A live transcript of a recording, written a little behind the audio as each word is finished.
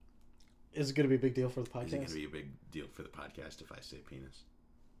Is it going to be a big deal for the podcast? Is it going to be a big deal for the podcast if I say penis?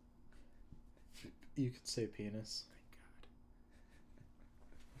 You could say penis.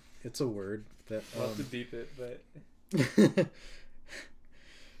 Thank It's a word that... We'll have to beep it, but...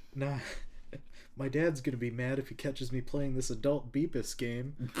 Nah. My dad's going to be mad if he catches me playing this adult Beepus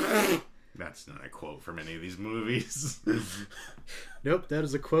game. God. That's not a quote from any of these movies. Nope, that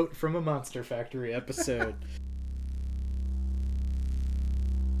is a quote from a Monster Factory episode.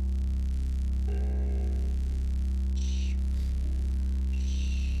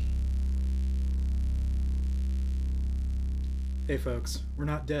 Hey folks, we're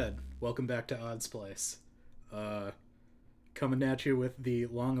not dead. Welcome back to Odd's Place. Coming at you with the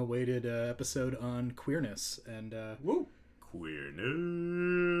long-awaited episode on queerness and Woo!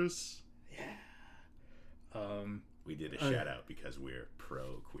 Queerness. yeah. We did a shout out because we're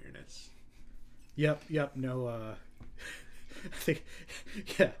pro queerness. Yep. No. I think,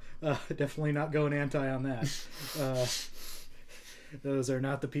 yeah. Definitely not going anti on that. Those are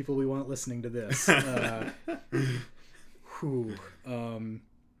not the people we want listening to this. Whew.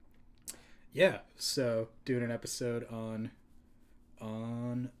 Yeah. So doing an episode on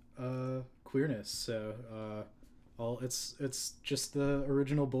queerness. So it's just the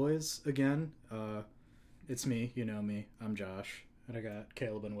original boys again. It's me, you know me. I'm Josh, and I got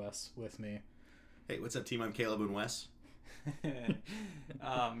Caleb and Wes with me. Hey, what's up, team? I'm Caleb and Wes.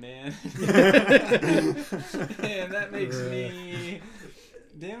 Oh man. Man, that makes me...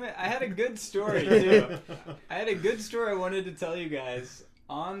 Damn it, I had a good story too. I had a good story I wanted to tell you guys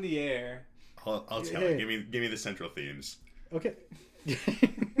on the air. I'll tell Hey. you. Give me the central themes. Okay.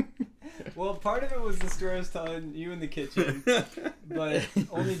 Well, part of it was the story I was telling you in the kitchen, but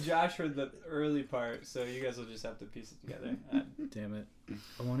only Josh heard the early part, so you guys will just have to piece it together. Damn it.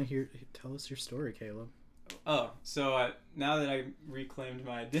 I want to hear... Tell us your story, Caleb. So now that I reclaimed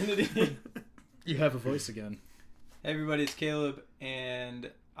my identity, You have a voice again. hey everybody, it's Caleb,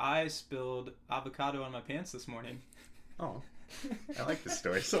 and I spilled avocado on my pants this morning. Oh, I like this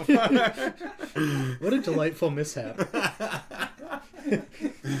story so far. What a delightful mishap.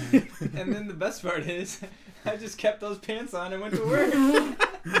 And then the best part is, I just kept those pants on and went to work.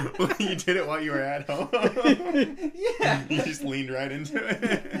 Well, you did it while you were at home. Yeah. You just leaned right into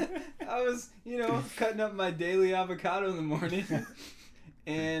it. I was, cutting up my daily avocado in the morning.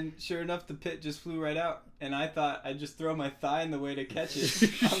 And sure enough, the pit just flew right out. And I thought I'd just throw my thigh in the way to catch it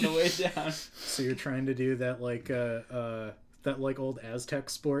on the way down. So you're trying to do that that old Aztec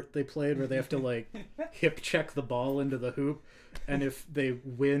sport they played where they have to hip check the ball into the hoop, and if they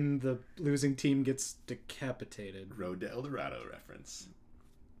win, the losing team gets decapitated. Road to El Dorado reference.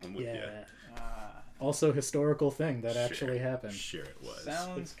 I'm with Yeah. you. Also historical thing that Sure. actually happened. Sure it was.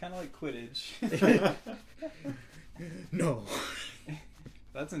 Sounds kind of like Quidditch. No.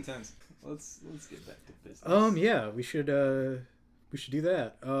 That's intense. Let's get back to business. Yeah, we should do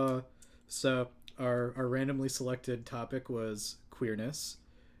that. So our randomly selected topic was queerness.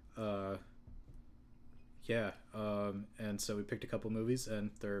 And so we picked a couple movies,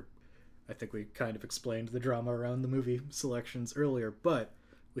 and I think we kind of explained the drama around the movie selections earlier, but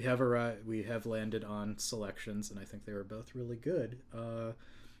we have landed on selections, and I think they were both really good.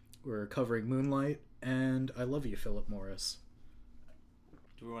 We're covering Moonlight and I Love You, Philip Morris.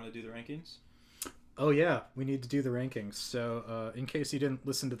 Do we want to do the rankings? Oh yeah, we need to do the rankings. So in case you didn't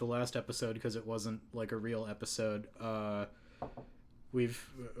listen to the last episode because it wasn't like a real episode, we've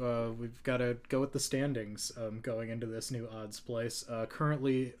got to go with the standings going into this new Odds Place.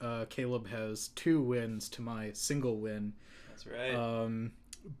 Currently, Caleb has 2 wins to my single win. That's right.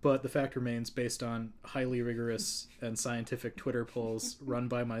 But the fact remains, based on highly rigorous and scientific Twitter polls run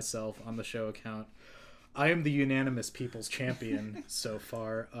by myself on the show account, I am the unanimous people's champion so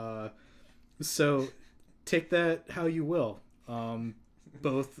far. So take that how you will.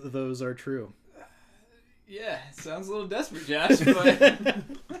 Both of those are true. Yeah, sounds a little desperate, Josh, but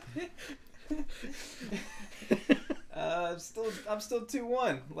I'm still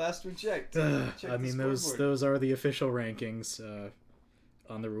 2-1. Last we checked. I mean, those are the official rankings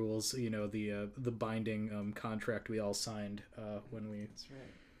on the rules. The binding contract we all signed when we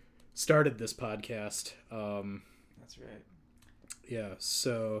started this podcast. That's right. Yeah.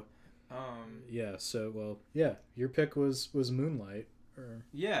 So. Your pick was Moonlight.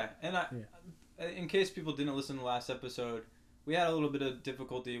 In case people didn't listen to the last episode, we had a little bit of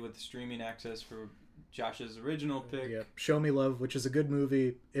difficulty with streaming access for Josh's original pick. Yeah, Show Me Love, which is a good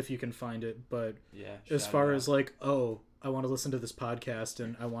movie if you can find it, but as shout far out. as I want to listen to this podcast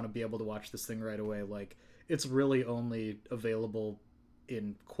and I want to be able to watch this thing right away, it's really only available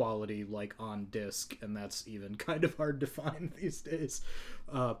in quality, like on disc, and that's even kind of hard to find these days.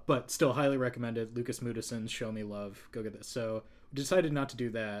 But still highly recommended. Lucas Moodyson's Show Me Love. Go get this. So decided not to do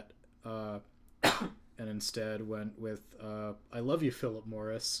that, and instead went with I Love You, Philip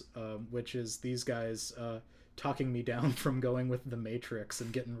Morris, which is these guys talking me down from going with The Matrix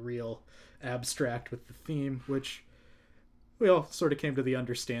and getting real abstract with the theme, which we all sort of came to the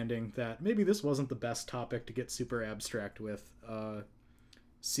understanding that maybe this wasn't the best topic to get super abstract with,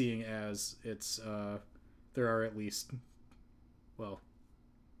 seeing as it's there are at least, well,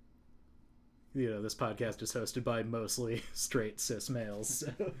 you know, this podcast is hosted by mostly straight cis males,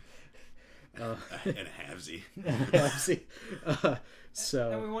 so and a halvesy.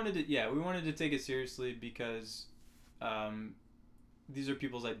 So and we wanted to take it seriously because these are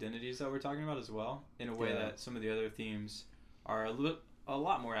people's identities that we're talking about as well, in a way that some of the other themes are a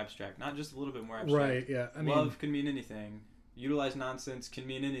lot more abstract, not just a little bit more abstract. Right, yeah. I mean, love can mean anything. Utilize nonsense can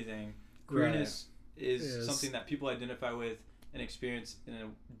mean anything. Queerness is something that people identify with and experience in a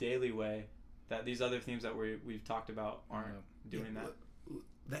daily way that these other themes that we've talked about aren't doing that.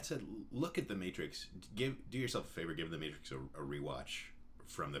 That said, look at The Matrix. Do yourself a favor. Give The Matrix a rewatch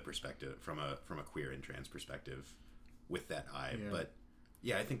from the perspective, from a queer and trans perspective, with that eye. Yeah. But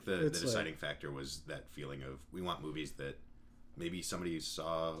yeah, I think the deciding factor was that feeling of, we want movies that maybe somebody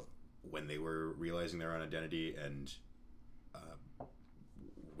saw when they were realizing their own identity and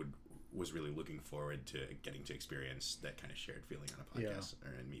was really looking forward to getting to experience that kind of shared feeling on a podcast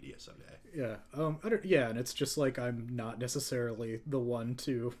or in media someday. Yeah. And it's just like, I'm not necessarily the one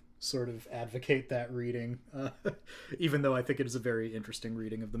to sort of advocate that reading, even though I think it is a very interesting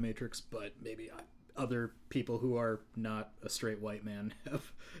reading of The Matrix, but maybe other people who are not a straight white man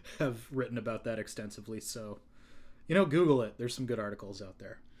have written about that extensively. So, you know, Google it. There's some good articles out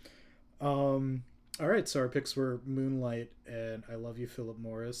there. All right, so our picks were Moonlight and I Love You, Philip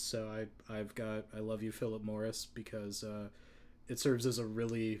Morris. So I've got I Love You, Philip Morris, because it serves as a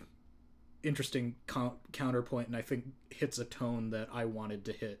really interesting counterpoint, and I think hits a tone that I wanted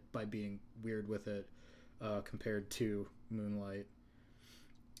to hit by being weird with it, compared to Moonlight.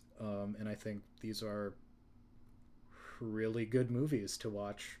 And I think these are really good movies to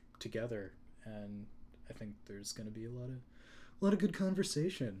watch together, and I think there's going to be a lot of good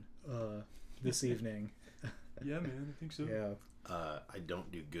conversation this evening. Yeah, man, I think so. Yeah. I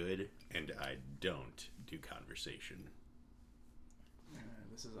don't do good, and I don't do conversation.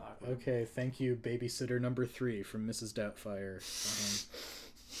 This is awkward. Okay, thank you, babysitter number 3 from Mrs. Doubtfire.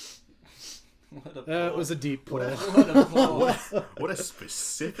 What a pull. That was a deep pull. What a pull. What a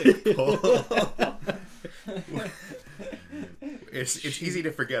specific pull. It's easy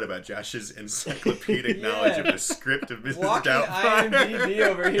to forget about Josh's encyclopedic knowledge of the script of Mrs. Walking Doubtfire. IMDb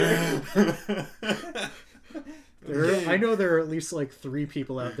over here. I know there are at least like 3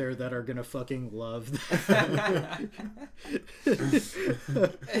 people out there that are gonna fucking love that.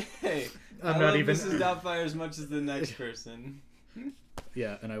 Hey, I'm I not love even Mrs. Doubtfire as much as the next person.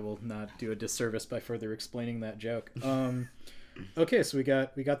 Yeah, and I will not do a disservice by further explaining that joke. Okay, so we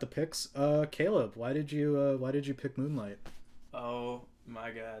got the picks. Caleb, why did you pick Moonlight? Oh my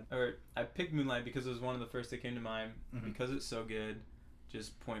god. I picked Moonlight because it was one of the first that came to mind, because it's so good.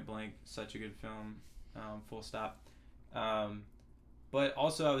 Just point blank, such a good film. Full stop. But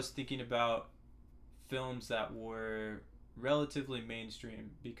also I was thinking about films that were relatively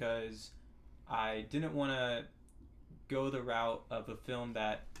mainstream, because I didn't want to go the route of a film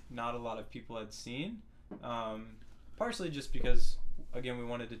that not a lot of people had seen. Partially just because, again, we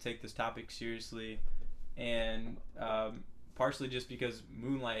wanted to take this topic seriously, and partially just because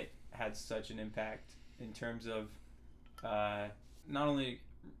Moonlight had such an impact in terms of not only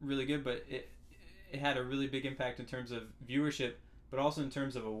really good, but it had a really big impact in terms of viewership, but also in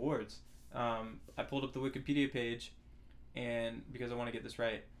terms of awards. I pulled up the Wikipedia page, and because I want to get this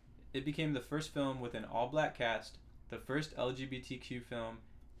right, it became the first film with an all-black cast, the first LGBTQ film,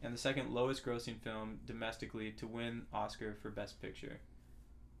 and the second lowest grossing film domestically to win Oscar for Best Picture,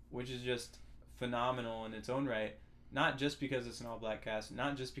 which is just phenomenal in its own right. Not just because it's an all-black cast,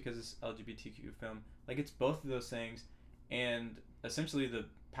 not just because it's LGBTQ film, like it's both of those things, and essentially the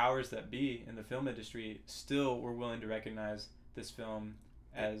powers that be in the film industry still were willing to recognize this film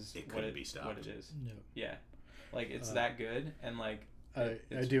as what it is. No. Yeah, like it's that good, and like I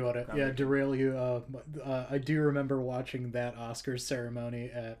do want to derail you. I do remember watching that Oscars ceremony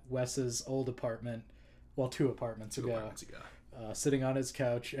at Wes's old apartment, well, 2 apartments ago. Sitting on his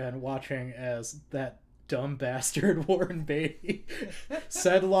couch and watching as that dumb bastard Warren Beatty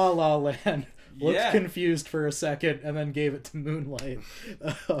said La La Land, looked confused for a second, and then gave it to Moonlight.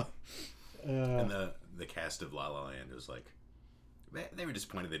 And the cast of La La Land was like They were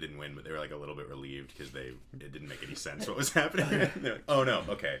disappointed they didn't win, but they were like a little bit relieved because it didn't make any sense what was happening. They're like, oh no,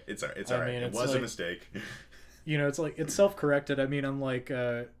 okay, it's all right. It was a mistake. It's like it's self-corrected. I mean, unlike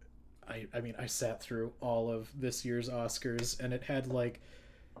I sat through all of this year's Oscars, and it had like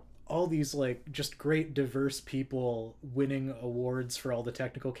all these like just great diverse people winning awards for all the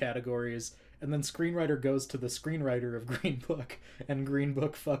technical categories. And then screenwriter goes to the screenwriter of Green Book, and Green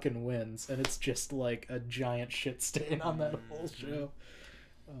Book fucking wins, and it's just like a giant shit stain on that whole show.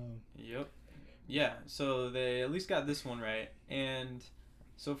 Yep. Yeah, so they at least got this one right. And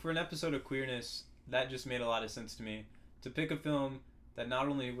so for an episode of Queerness, that just made a lot of sense to me. To pick a film that not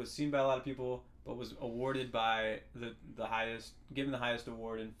only was seen by a lot of people, but was awarded by the highest, given the highest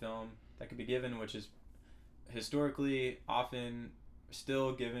award in film that could be given, which is historically often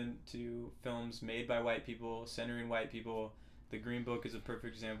still given to films made by white people, centering white people. The Green Book is a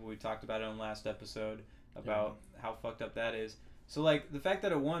perfect example. We talked about it on the last episode about how fucked up that is. So like the fact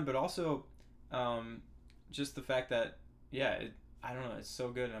that it won, but also just the fact that I don't know, it's so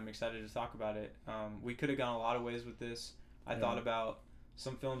good and I'm excited to talk about it. We could have gone a lot of ways with this. I thought about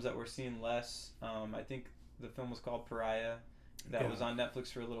some films that we're seeing less. I think the film was called Pariah, that was on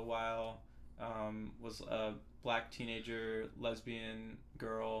Netflix for a little while. Was a black teenager, lesbian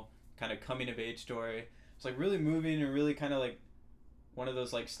girl, kind of coming of age story. It's like really moving and really kind of like one of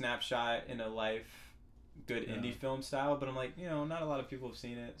those like snapshot in a life, good indie film style. But I'm like, not a lot of people have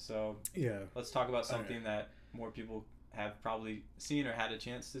seen it, so let's talk about something that more people have probably seen or had a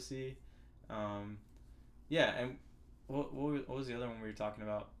chance to see. And what was the other one we were talking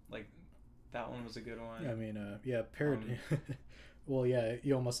about? Like that one was a good one. I mean, parody. Well, yeah,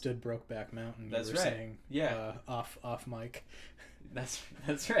 you almost did Brokeback Mountain. That's you were right. Saying, off mic. That's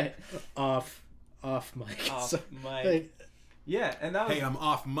right. Off mic. Off so, mic. Like, yeah, and that was. Hey, I'm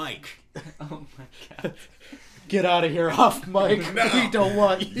off mic. Oh my god. Get out of here, off mic. No, we don't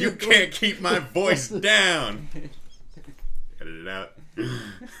want you. You can't keep my voice down. Edit it out.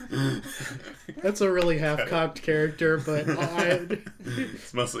 That's a really half-cocked character, but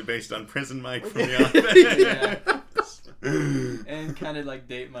it's mostly based on Prison Mike from The Office. And kind of like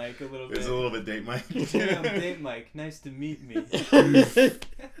Date Mike a little bit. There's a little bit Date Mike. Hey, I'm Date Mike. Nice to meet me.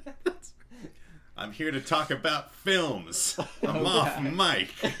 I'm here to talk about films. I'm off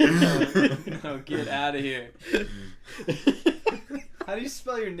mic. No, get out of here. How do you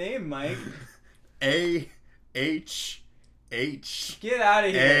spell your name, Mike? A-H-H. Get out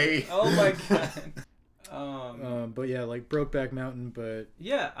of here. Oh my god. But yeah, like Brokeback Mountain, but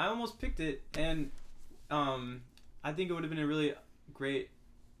yeah, I almost picked it, and I think it would have been a really great,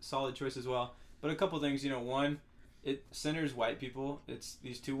 solid choice as well. But a couple things, one, it centers white people. It's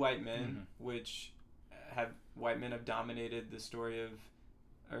these two white men, which white men have dominated the story of,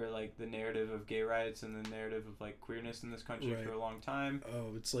 or like the narrative of gay rights and the narrative of like queerness in this country for a long time.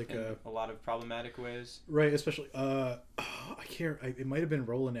 Oh, it's like a lot of problematic ways. Right, especially it might have been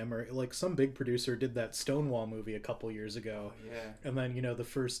Roland Emmerich. Like some big producer did that Stonewall movie a couple years ago. Oh, yeah. And then the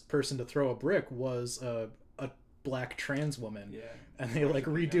first person to throw a brick was a black trans woman. Yeah. And they like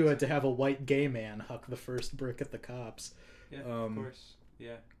redo it to have a white gay man huck the first brick at the cops. Yeah, of course.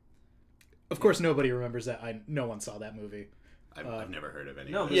 Yeah. Of course, nobody remembers that. No one saw that movie. I've never heard of any.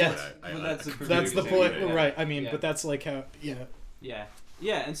 No, of this, but that's the point, right? I mean, yeah. but that's like how, Yeah,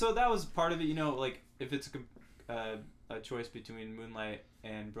 and so that was part of it. Like if it's a choice between Moonlight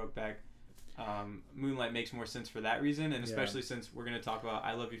and Brokeback, Moonlight makes more sense for that reason, and especially since we're going to talk about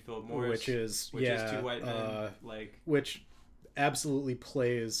I Love You, Philip Morris, which is two white men, which absolutely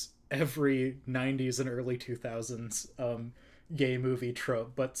plays every 90s and early 2000s gay movie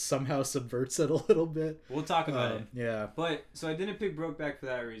trope, but somehow subverts it a little bit. We'll talk about it. Yeah. But so I didn't pick Brokeback for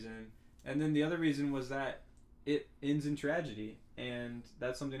that reason, and then the other reason was that it ends in tragedy, and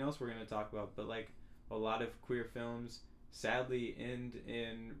that's something else we're going to talk about. But like a lot of queer films sadly end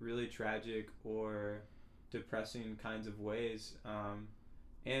in really tragic or depressing kinds of ways,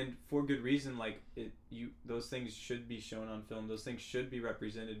 and for good reason. Like those things should be shown on film. Those things should be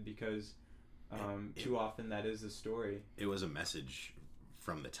represented because too often that is the story. It was a message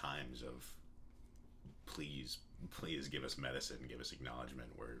from the times of please give us medicine, give us acknowledgement.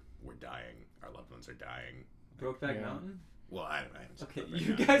 We're dying. Our loved ones are dying. Brokeback Mountain? Well, I don't Okay,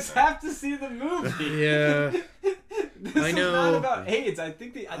 you guys have to see the movie. Yeah. This I know. is not about AIDS. I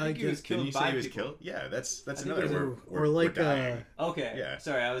think he was killed Didn't you by say he was people. killed? Yeah, that's I think another. it was- We're like dying. Okay. Yeah.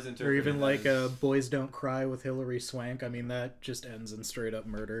 Sorry, I was Or interpreting. even that like as- Boys Don't Cry with Hilary Swank. I mean, that just ends in straight up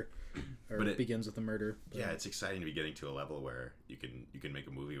murder, or But it begins with a murder. But Yeah, it's exciting to be getting to a level where you can make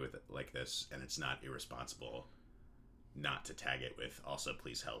a movie with it like this, and it's not irresponsible not to tag it with also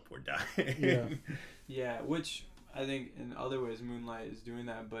please help, we're dying. Yeah. Yeah, which I think in other ways Moonlight is doing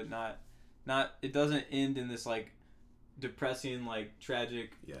that, but not it doesn't end in this like depressing, like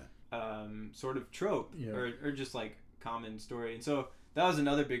tragic sort of trope or just like common story. And so that was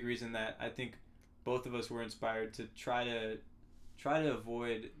another big reason that I think both of us were inspired to try to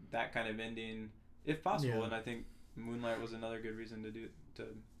avoid that kind of ending if possible. And I think Moonlight was another good reason to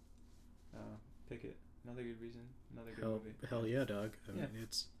pick it. Another good reason, another good movie. Hell yeah, dog. I mean,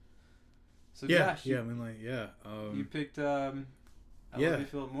 it's so Josh, Moonlight. You picked I Love You,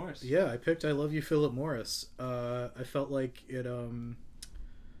 Philip Morris. Yeah, I picked I Love You, Philip Morris. I felt like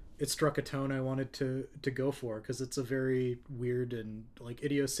it struck a tone I wanted to go for, because it's a very weird and like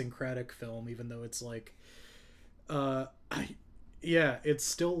idiosyncratic film, even though it's like it's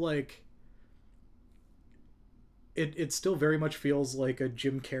still like it still very much feels like a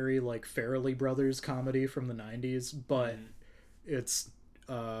Jim Carrey, like Farrelly Brothers comedy from the 90s, but it's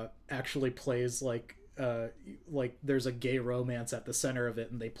actually plays like there's a gay romance at the center of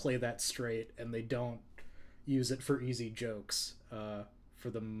it, and they play that straight, and they don't use it for easy jokes for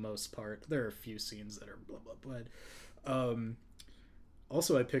the most part. There are a few scenes that are blah blah, but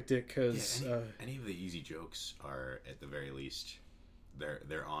also I picked it because any of the easy jokes are, at the very least,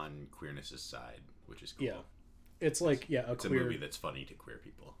 they're on queerness's side, which is cool. Yeah, it's like it's a movie that's funny to queer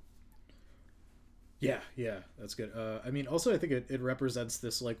people. Yeah, that's good. I mean, also I think it represents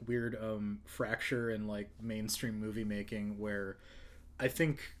this like weird fracture in like mainstream movie making, where I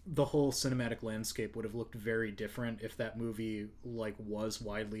think the whole cinematic landscape would have looked very different if that movie like was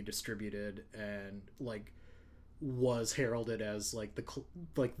widely distributed and like was heralded as like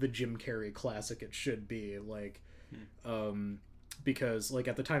the Jim Carrey classic it should be, like because like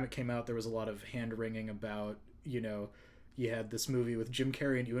at the time it came out, there was a lot of hand wringing about, you had this movie with Jim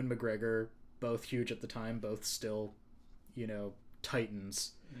Carrey and Ewan McGregor, both huge at the time, both still,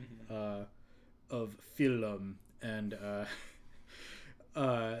 titans of film, and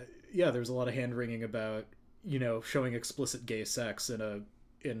there was a lot of hand wringing about showing explicit gay sex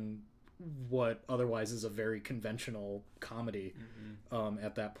in what otherwise is a very conventional comedy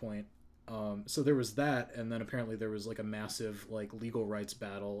at that point. So there was that, and then apparently there was like a massive like legal rights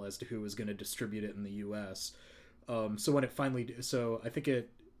battle as to who was going to distribute it in the US. So when it finally, I think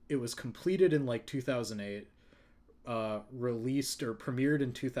it was completed in like 2008, released or premiered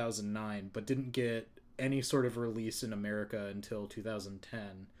in 2009, but didn't get any sort of release in America until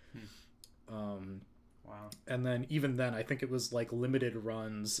 2010. Wow. And then even then, I think it was like limited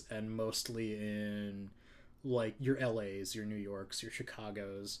runs and mostly in like your LAs, your New Yorks, your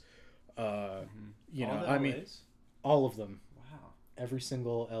Chicagos. All of them. Wow. Every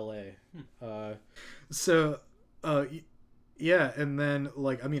single LA. And then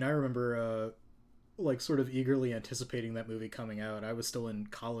like, I mean, I remember like sort of eagerly anticipating that movie coming out. I was still in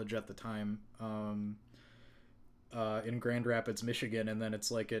college at the time, in Grand Rapids, Michigan, and then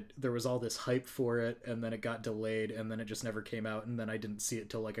it's like there was all this hype for it, and then it got delayed, and then it just never came out, and then I didn't see it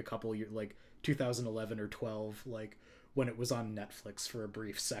till like a couple years, like 2011 or 12, like when it was on Netflix for a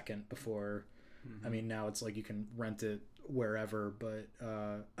brief second before. I mean, now it's like you can rent it wherever, but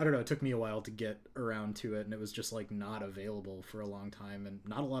I don't know, it took me a while to get around to it, and it was just like not available for a long time, and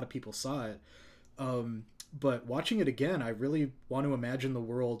not a lot of people saw it. But watching it again, I really want to imagine the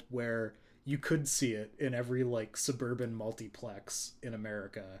world where you could see it in every like suburban multiplex in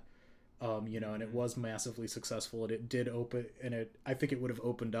America, and it was massively successful, and it did open, and I think it would have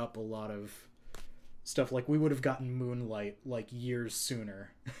opened up a lot of stuff. Like we would have gotten Moonlight like years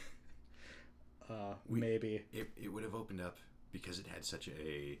sooner. Maybe it would have opened up because it had such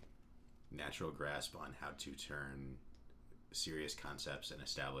a natural grasp on how to turn serious concepts and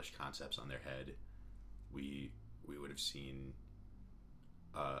established concepts on their head. We would have seen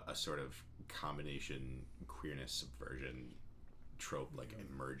a sort of combination queerness subversion trope like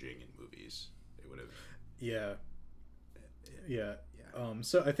emerging in movies. It would have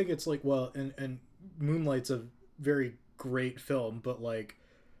so I think it's like, well, and Moonlight's a very great film, but like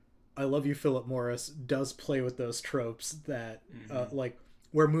I Love You, Philip Morris does play with those tropes that like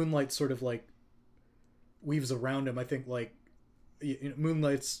where Moonlight sort of like weaves around him. I think like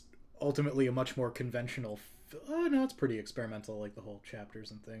Moonlight's ultimately a much more conventional no, it's pretty experimental, like the whole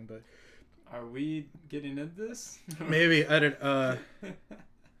chapters and thing, but are we getting into this? Maybe I don't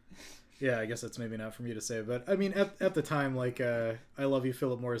yeah, I guess that's maybe not for me to say, but I mean at the time, like I Love You,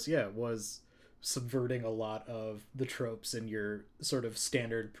 Philip Morris was subverting a lot of the tropes in your sort of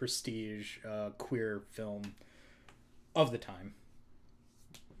standard prestige queer film of the time.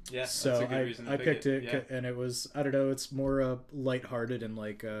 Yeah, so that's a good reason to I picked it, and it was, I don't know, it's more lighthearted, and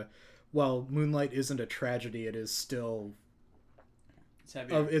like while Moonlight isn't a tragedy, it is still It's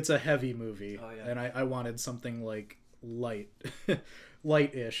heavy. It's a heavy movie. Oh, yeah. And I wanted something like light,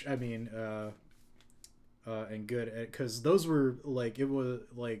 light-ish. I mean, and good, because those were like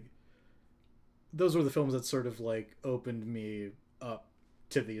those were the films that sort of like opened me up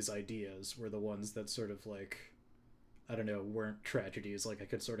to these ideas. Were the ones that sort of like, I don't know, weren't tragedies. Like I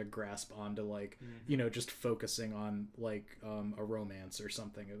could sort of grasp onto like, just focusing on like a romance or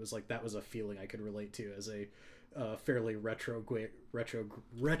something. It was like that was a feeling I could relate to as a fairly retrograde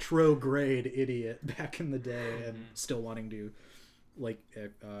idiot back in the day, and still wanting to like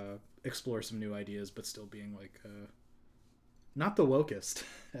explore some new ideas, but still being like not the wokest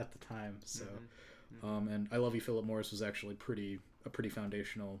at the time. So and I Love You, Philip Morris was actually a pretty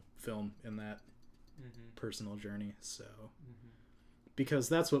foundational film in that personal journey. So because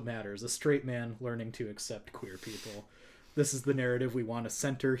that's what matters, a straight man learning to accept queer people. This is the narrative we want to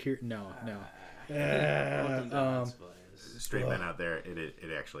center here. No. Straight men out there, it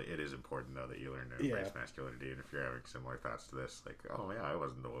is important though that you learn to embrace masculinity. And if you're having similar thoughts to this, like, oh yeah, I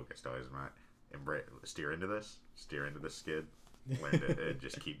wasn't the wokest, I was not. Steer into this skid, learn to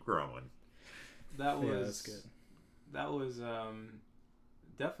just keep growing. That's good. That was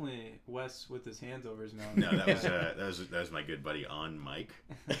definitely Wes with his hands over his mouth. No, that was my good buddy on Mike.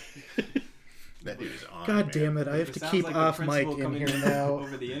 That dude is on. God damn it! I have to keep like off Mike in here now.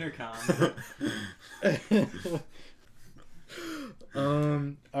 Over the intercom.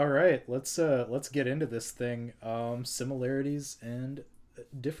 All right, let's get into this thing. Similarities and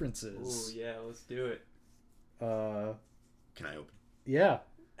differences. Oh yeah, let's do it. Can I open? Yeah,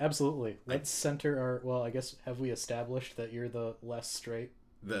 absolutely. Let's center our. Well, I guess have we established that you're the less straight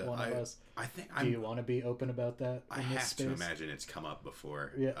one of us? I think. Do you want to be open about that? I have to imagine it's come up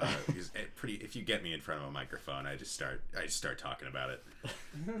before. Yeah. Because if you get me in front of a microphone, I just start talking about it.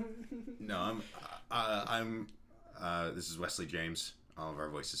 No, I'm. This is Wesley James. All of our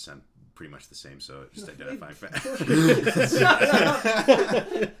voices sound pretty much the same, so just identifying facts.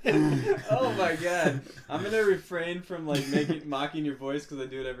 Oh my god! I'm gonna refrain from like mocking your voice because I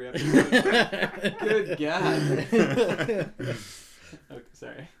do it every episode. Good god! Okay,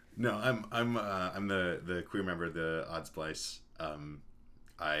 sorry. No, I'm the queer member of the Odd Splice.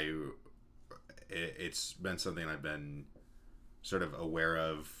 It's been something I've been sort of aware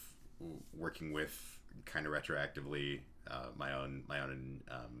of, working with kind of retroactively, my own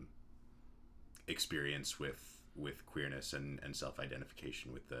experience with queerness and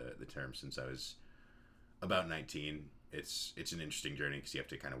self-identification with the term since I was about 19. It's an interesting journey because you have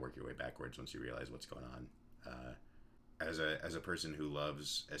to kind of work your way backwards once you realize what's going on. As a person who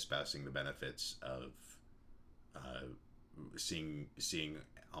loves espousing the benefits of seeing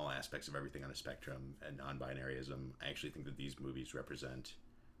all aspects of everything on a spectrum and non-binaryism, I actually think that these movies represent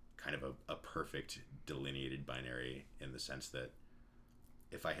kind of a perfect delineated binary, in the sense that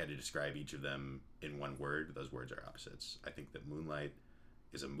if I had to describe each of them in one word, those words are opposites. I think that Moonlight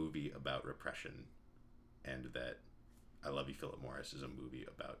is a movie about repression, and that I Love You, Philip Morris is a movie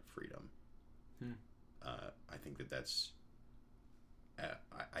about freedom. I think that's.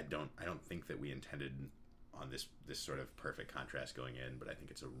 I don't think that we intended on this sort of perfect contrast going in, but I think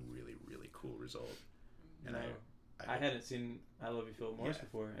it's a really, really cool result. And I hadn't seen I Love You, Philip Morris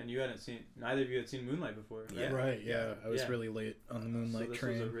before, and neither of you had seen Moonlight before. Right? Yeah, right. Yeah, I was really late on the Moonlight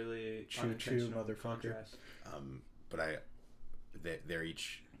train. So this was a really choo motherfucker. But they're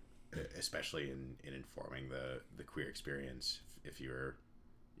each, especially in informing the queer experience. If you're,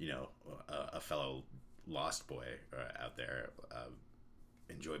 a fellow lost boy out there,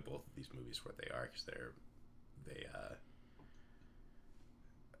 enjoy both of these movies for what they are, because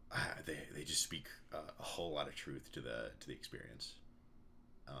they just speak a whole lot of truth to the experience.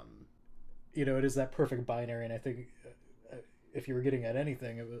 It is that perfect binary, and I think if you were getting at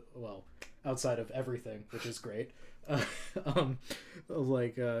anything, it was, well, outside of everything, which is great,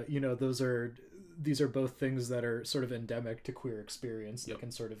 these are both things that are sort of endemic to queer experience. They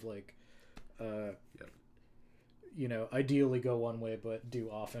can sort of like ideally go one way, but do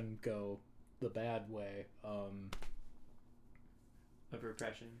often go the bad way. Of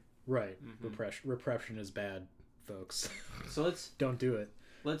repression. Right. Repression is bad, folks. So don't do it.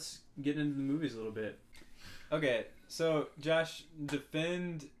 Let's get into the movies a little bit. Okay, so Josh,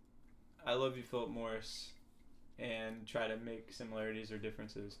 defend I Love You, Philip Morris, and try to make similarities or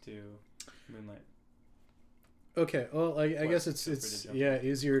differences to Moonlight. Okay, well, I guess it's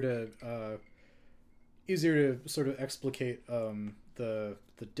easier to sort of explicate the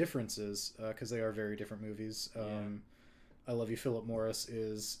differences, because they are very different movies. I Love You, Philip Morris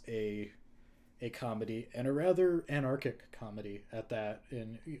is a comedy, and a rather anarchic comedy at that,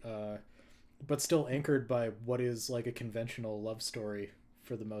 but still anchored by what is like a conventional love story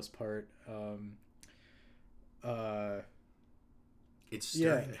for the most part. It's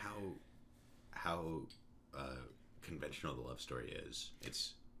stirring how conventional the love story is.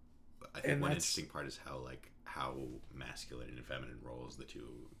 I think one interesting part is how masculine and feminine roles the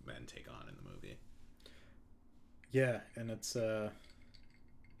two men take on in the movie. Yeah, and it's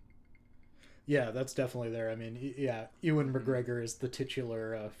that's definitely there. I mean, Ewan McGregor is the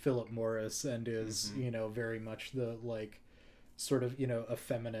titular Philip Morris and is very much the sort of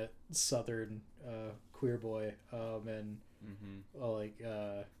effeminate Southern queer boy, and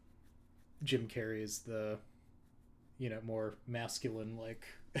Jim Carrey's the more masculine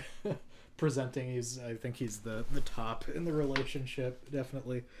presenting. I think he's the top in the relationship,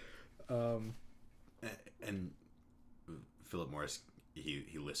 definitely. And Philip Morris, he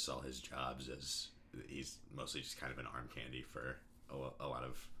lists all his jobs as he's mostly just kind of an arm candy for a lot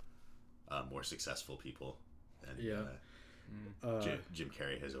of more successful people. And Jim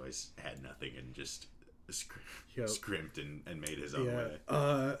Carrey has always had nothing and just scrimped and made his own way.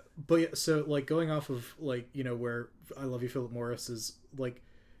 But yeah, so going off of where I Love You, Philip Morris is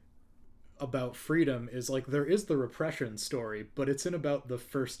about freedom is there is the repression story, but it's in about the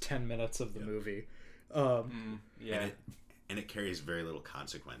first 10 minutes of the movie. And it carries very little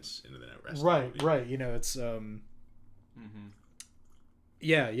consequence into the rest right of the movie. Right, it's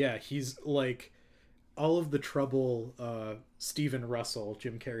he's all of the trouble Stephen Russell,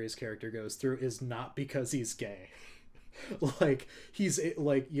 Jim Carrey's character, goes through is not because he's gay. He's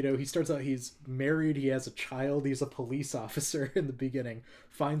he starts out, he's married, he has a child, he's a police officer in the beginning,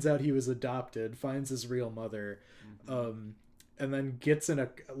 finds out he was adopted, finds his real mother, and then gets in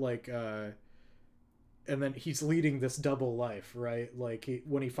and then he's leading this double life, right?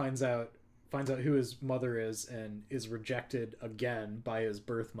 When he finds out who his mother is and is rejected again by his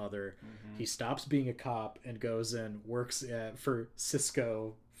birth mother, he stops being a cop and goes and works for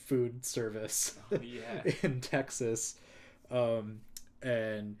Cisco food service in Texas,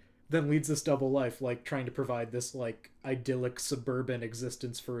 and then leads this double life, trying to provide this idyllic suburban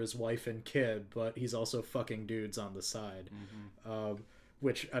existence for his wife and kid, but he's also fucking dudes on the side.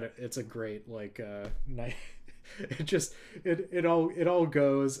 Which it's a great night. It all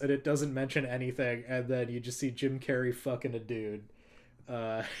goes, and it doesn't mention anything, and then you just see Jim Carrey fucking a dude,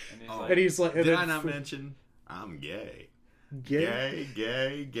 and he's like, did I not mention I'm gay? Gay.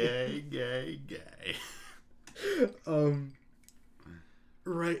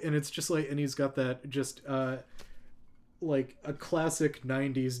 Right, and it's just and he's got that just a classic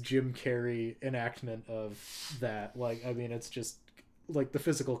 90s Jim Carrey enactment of that. I mean, it's just the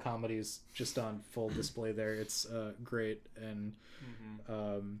physical comedy is just on full display there. It's great. And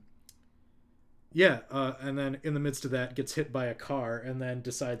and then in the midst of that gets hit by a car and then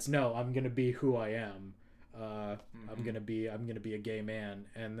decides, no, I'm gonna be who I am. I'm gonna be a gay man.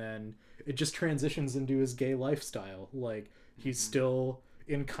 And then it just transitions into his gay lifestyle. He's still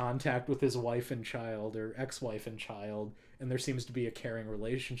in contact with his wife and child, or ex-wife and child, and there seems to be a caring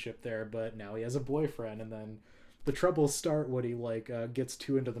relationship there, but now he has a boyfriend. And then the troubles start when he gets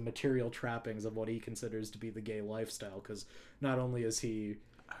too into the material trappings of what he considers to be the gay lifestyle, because not only is he...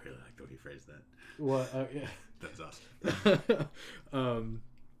 I really like the way you phrased that. Well, yeah. That's awesome.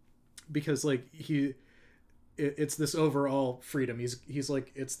 Because it's this overall freedom. He's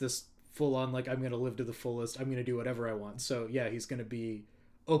it's this full on I'm going to live to the fullest. I'm going to do whatever I want. So yeah, he's going to be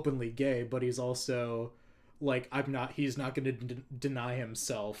openly gay, but he's also he's not going to deny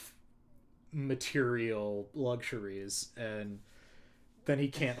himself material luxuries, and then he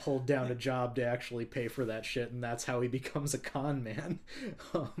can't hold down a job to actually pay for that shit, and that's how he becomes a con man,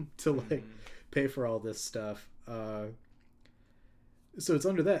 to pay for all this stuff. So it's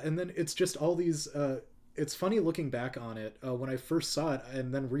under that, and then it's just all these it's funny looking back on it. When I first saw it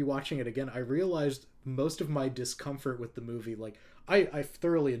and then rewatching it again, I realized most of my discomfort with the movie, I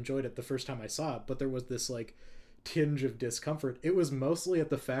thoroughly enjoyed it the first time I saw it, but there was this tinge of discomfort. It was mostly at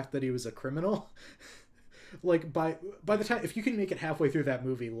the fact that he was a criminal. By the time, if you can make it halfway through that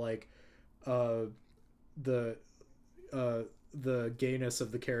movie, the gayness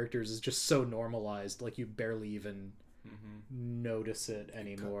of the characters is just so normalized, you barely even notice it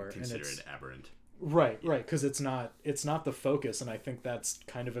anymore. Consider and it aberrant. Right, because it's not the focus, and I think that's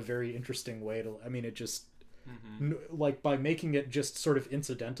kind of a very interesting way to... I mean, it just... by making it just sort of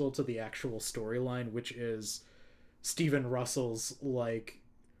incidental to the actual storyline, which is Stephen Russell's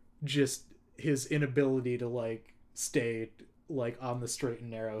just his inability to stay on the straight and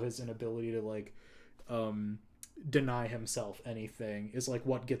narrow, his inability to deny himself anything is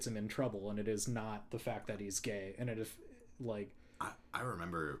what gets him in trouble, and it is not the fact that he's gay. And it is I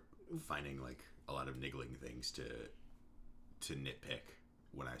remember finding a lot of niggling things to nitpick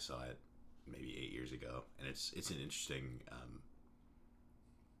when I saw it maybe 8 years ago, and it's an interesting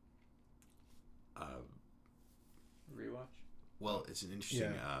rewatch. Well, it's an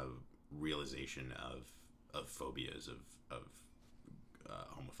interesting realization of phobias of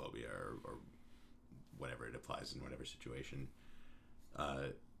homophobia or whatever it applies in whatever situation.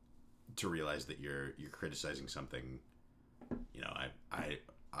 To realize that you're criticizing something. You know,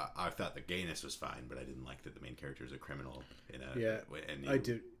 I thought the gayness was fine, but I didn't like that the main character is a criminal in a way. And I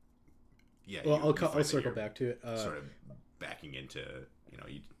do. Yeah. Well, I'll circle back to it. Sort of backing into, you know,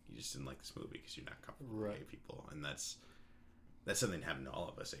 you just didn't like this movie because you're not comfortable with gay people, and that's something that happened to all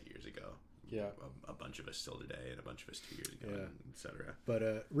of us 8 years ago. Yeah. A bunch of us still today, and a bunch of us 2 years ago, etc.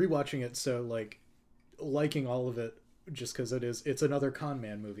 But rewatching it, so like liking all of it, just because it's another con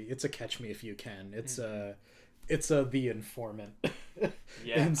man movie. It's a Catch Me If You Can. It's a The Informant.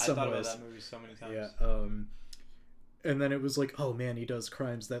 Yeah, I thought about that movie so many times. Yeah. And then it was like, oh man, he does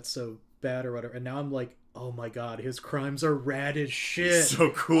crimes. That's so bad or whatever. And now I'm like, oh my god, his crimes are rad as shit. He's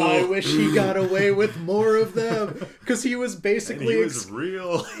so cool. I wish he got away with more of them, because he was basically he was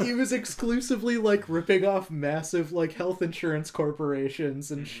real. He was exclusively like ripping off massive like health insurance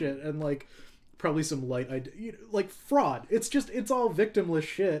corporations and shit, and like probably some like fraud. It's all victimless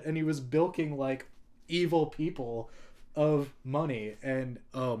shit, and he was bilking like evil people of money, and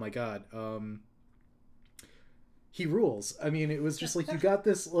oh my god, he rules. I mean, it was just like you got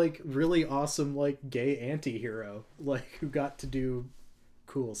this like really awesome like gay anti-hero like who got to do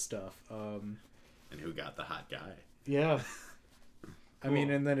cool stuff, and who got the hot guy. Yeah. Cool. I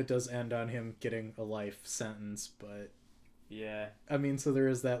mean, and then it does end on him getting a life sentence, but yeah, I mean, so there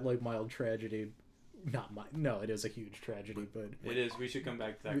is that like mild tragedy. No, it is a huge tragedy, but it is. We should come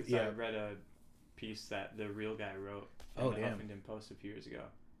back to that, 'cause I read a piece that the real guy wrote in the Huffington Post a few years ago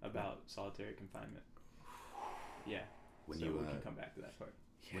about solitary confinement. Yeah. We can come back to that part.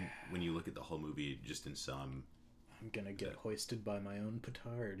 Yeah. When you look at the whole movie just in sum, I'm gonna get hoisted by my own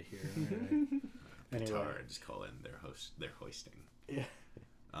petard here. Petards, they're hoisting. Yeah.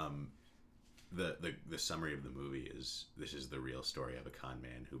 The summary of the movie is, this is the real story of a con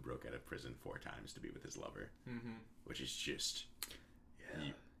man who broke out of prison 4 times to be with his lover, which is just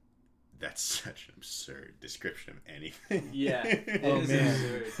that's such an absurd description of anything. Yeah. Oh man.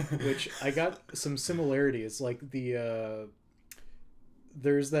 Which I got some similarities, like there's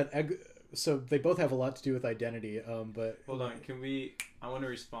that so they both have a lot to do with identity, but hold on, I want to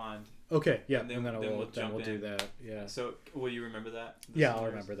respond. Okay, yeah, and then we'll do that. Yeah. So will you remember that? Yeah, I'll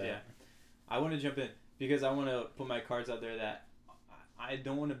remember that. Yeah. I want to jump in because I want to put my cards out there that I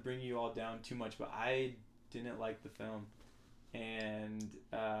don't want to bring you all down too much, but I didn't like the film, and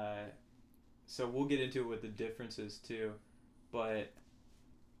so we'll get into it with the differences too, but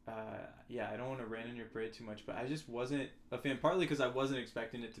I don't want to rain on your parade too much, but I just wasn't a fan, partly because I wasn't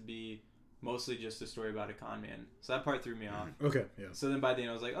expecting it to be mostly just a story about a con man, so that part threw me off. Okay, yeah. So then by the end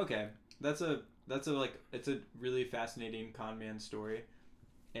I was like, okay, that's a like, it's a really fascinating con man story,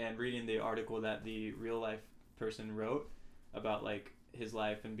 and reading the article that the real life person wrote about like his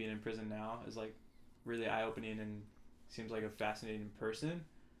life and being in prison now is like really eye-opening and seems like a fascinating person.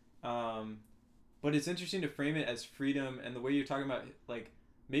 But it's interesting to frame it as freedom, and the way you're talking about, like,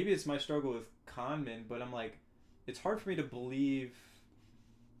 maybe it's my struggle with con men, but I'm like, it's hard for me to believe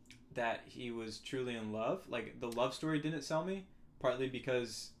that he was truly in love. Like, the love story didn't sell me, partly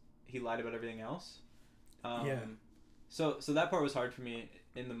because he lied about everything else. So that part was hard for me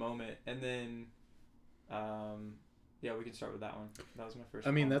in the moment, and then we can start with that one. That was my first.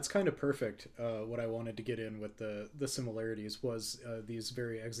 I mean, that's kind of perfect. What I wanted to get in with the similarities was these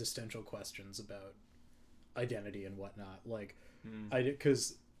very existential questions about identity and whatnot. Like,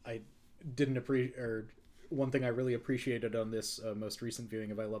 because I didn't appreciate, or one thing I really appreciated on this most recent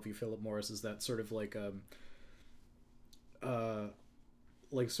viewing of I Love You, Philip Morris, is that sort of like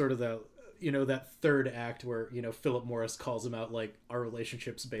sort of that, you know, that third act where, you know, Philip Morris calls him out, like, our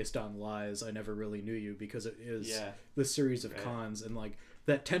relationship's based on lies. I never really knew you, because it is the series of cons, and like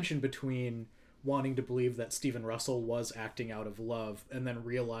that tension between wanting to believe that Stephen Russell was acting out of love and then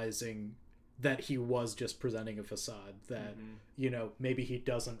realizing that he was just presenting a facade, that you know, maybe he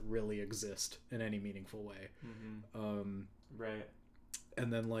doesn't really exist in any meaningful way. Right.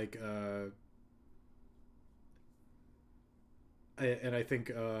 And then like I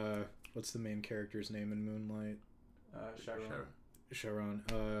think what's the main character's name in Moonlight? Sharon.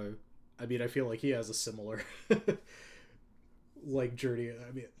 I mean, I feel like he has a similar like journey.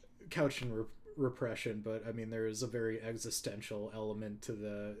 I mean, couched in repression, but I mean, there is a very existential element to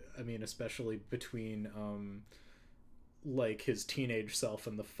the. I mean, especially between like his teenage self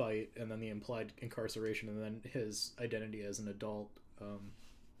and the fight, and then the implied incarceration, and then his identity as an adult.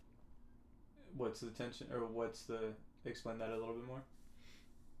 what's the tension, or what's the, explain that a little bit more.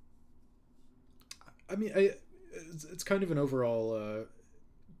 I mean, it's kind of an overall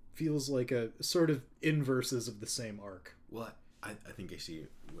feels like a sort of inverses of the same arc. Well, I think I see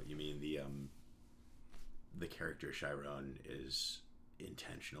what you mean. The character Chiron is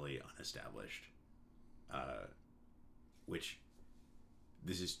intentionally unestablished, which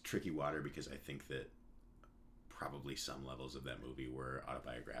this is tricky water because I think that probably some levels of that movie were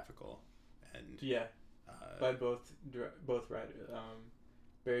autobiographical, and yeah, by both writers.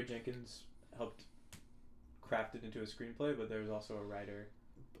 Barry Jenkins helped craft it into a screenplay, but there's also a writer,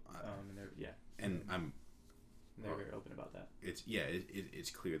 and they're and they're very open about that.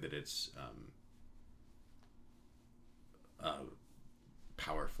 It's clear that it's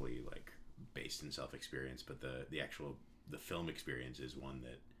powerfully like based in self-experience, but the film experience is one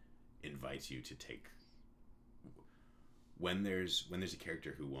that invites you to take, when there's a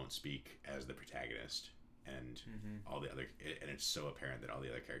character who won't speak as the protagonist, and all the other, and it's so apparent that all the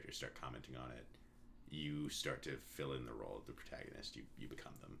other characters start commenting on it, you start to fill in the role of the protagonist. You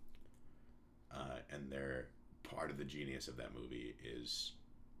become them, and they're part of the genius of that movie is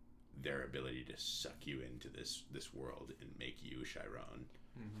their ability to suck you into this world and make you Chiron.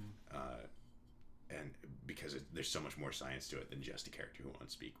 And because there's so much more science to it than just a character who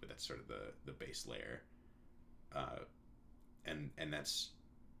won't speak, but that's sort of the base layer. And that's,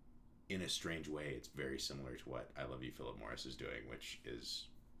 in a strange way, it's very similar to what I Love You, Philip Morris is doing, which is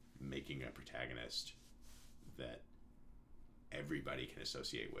making a protagonist that everybody can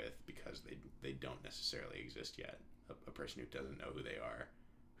associate with because they don't necessarily exist yet. A person who doesn't know who they are,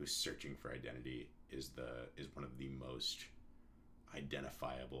 who's searching for identity, is one of the most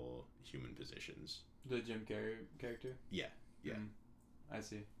identifiable human positions. The Jim Carrey character? Yeah. I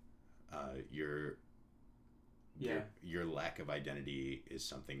see. Your lack of identity is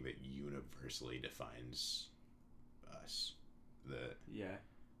something that universally defines us.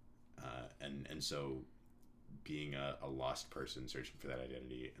 And so being a lost person searching for that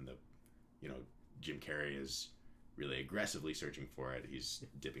identity, and Jim Carrey is really aggressively searching for it. He's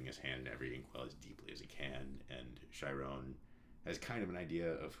dipping his hand in every inkwell as deeply as he can, and Chiron has kind of an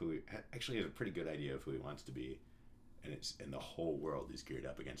idea of actually has a pretty good idea of who he wants to be, and the whole world is geared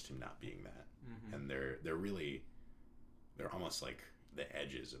up against him not being that. And they're almost like the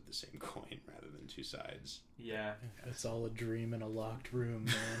edges of the same coin rather than two sides. Yeah. It's all a dream in a locked room,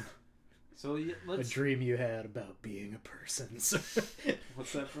 man. So let's... A dream you had about being a person.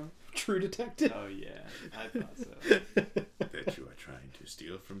 What's that from? True Detective. Oh yeah, I thought so. That you are trying to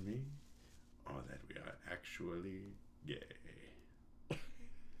steal from me, or that we are actually gay.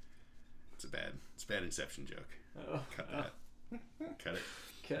 It's a bad Inception joke. Oh. Cut that. Cut it.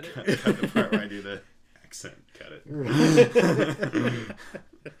 Cut it. Cut the part where I do the accent. Cut it.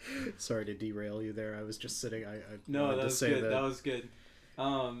 Sorry to derail you there. I was just sitting. No, that was good. That was good.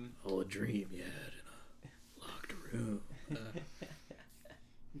 A dream you had in a locked room.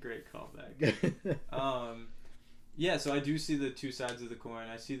 Great callback. Yeah, so I do see the two sides of the coin.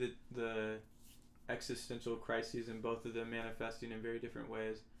 I see the existential crises in both of them manifesting in very different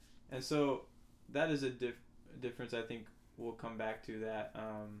ways, and so that is a difference. I think we'll come back to that,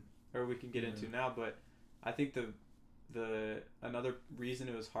 or we can get into now. But I think the another reason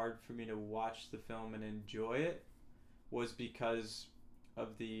it was hard for me to watch the film and enjoy it was because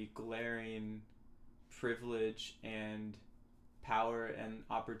of the glaring privilege and power and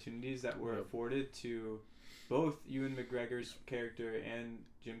opportunities that were afforded to both Ewan McGregor's character and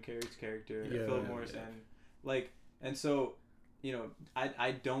Jim Carrey's character, Philip Morris, and so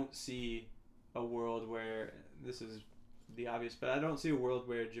I don't see a world where, this is the obvious, but I don't see a world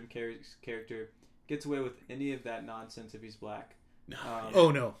where Jim Carrey's character gets away with any of that nonsense if he's black. No.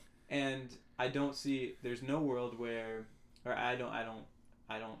 Oh no. And I don't see, there's no world where, or I don't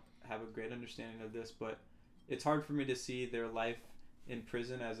have a great understanding of this, but it's hard for me to see their life in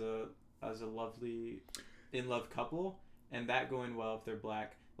prison as a lovely in love couple, and that going well if they're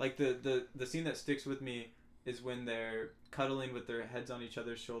black. Like the scene that sticks with me is when they're cuddling with their heads on each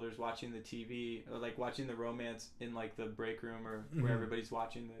other's shoulders watching the TV, or like watching the romance in like the break room or where everybody's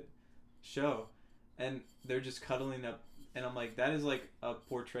watching the show, and they're just cuddling up, and I'm like, that is like a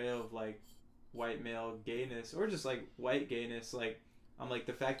portrayal of like white male gayness, or just like white gayness. Like, I'm like,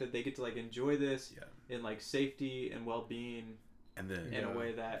 the fact that they get to like enjoy this in like safety and well-being, and in a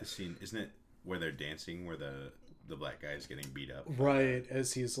way that the scene, isn't it where they're dancing, where the black guy is getting beat up, right,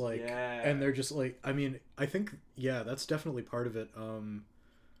 as he's like, and they're just like, I mean, I think that's definitely part of it.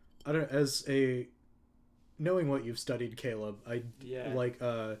 I don't, as a, knowing what you've studied, Caleb, I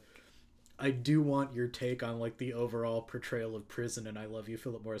do want your take on like the overall portrayal of prison and I Love You,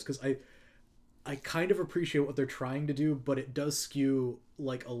 Philip Morris, because I kind of appreciate what they're trying to do, but it does skew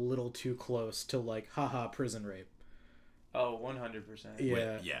like a little too close to like haha prison rape. Oh, 100%.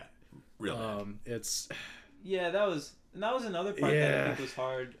 Yeah. Yeah. Real bad. It's Yeah, that was another part that I think was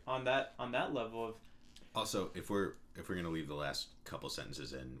hard on that level of. Also, if we're gonna leave the last couple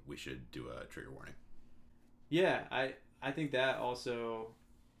sentences in, we should do a trigger warning. Yeah, I think that also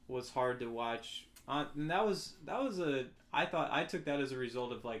was hard to watch. And that was I took that as a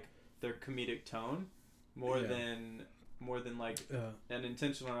result of like their comedic tone more than like an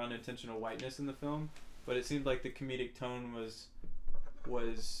intentional or unintentional whiteness in the film. But it seemed like the comedic tone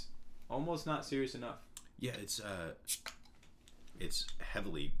was almost not serious enough. Yeah, it's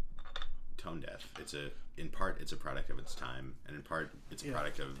heavily tone deaf. In part it's a product of its time, and in part it's a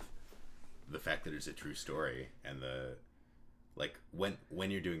product of the fact that it's a true story. And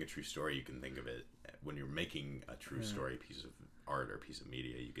when you're doing a true story, you can think of it, when you're making a true story piece of art or piece of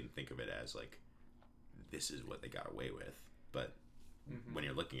media, you can think of it as like, this is what they got away with. But when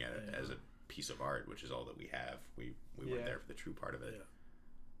you're looking at it as a piece of art, which is all that we have, we weren't there for the true part of it.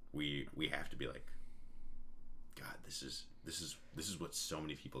 We have to be like, God, this is what so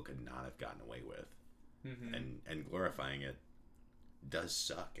many people could not have gotten away with. And glorifying it does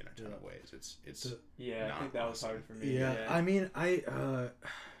suck in a ton of ways. It's I think that was hard for me. I mean, I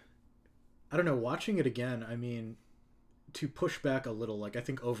don't know, watching it again, I mean, to push back a little, like I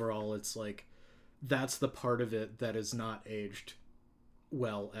think overall it's like that's the part of it that is not aged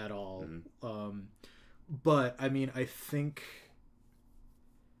well at all. But I mean, I think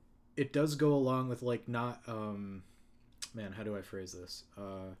it does go along with like not man, how do I phrase this?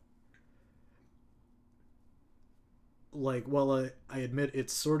 Like, well, I admit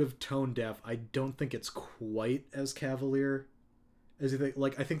it's sort of tone deaf. I don't think it's quite as cavalier as you think.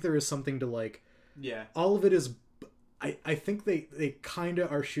 Like, I think there is something to like. Yeah. All of it is. I think they kind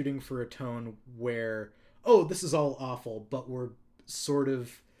of are shooting for a tone where, oh, this is all awful, but we're sort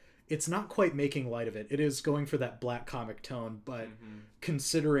of. It's not quite making light of it. It is going for that black comic tone, but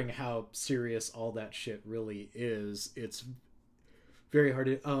considering how serious all that shit really is, it's very hard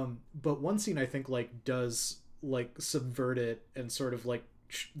to. But one scene I think like does like subvert it and sort of like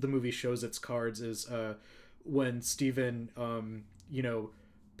the movie shows its cards is when Steven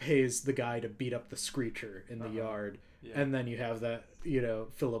pays the guy to beat up the Screecher in the yard, and then you have that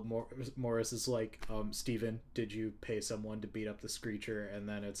Philip Morris is like, Steven, did you pay someone to beat up the Screecher? And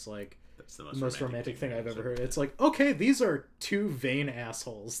then it's like, that's the most romantic thing I've ever heard. It's like, okay, these are two vain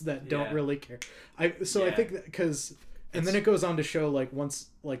assholes that don't really care. I think that because and then it goes on to show like once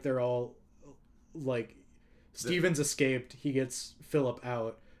like they're all like Steven's escaped, he gets Philip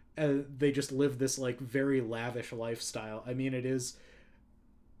out, and they just live this like very lavish lifestyle. I mean,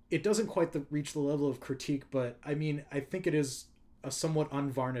 it doesn't quite reach the level of critique, but I mean, I think it is a somewhat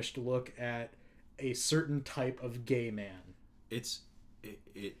unvarnished look at a certain type of gay man.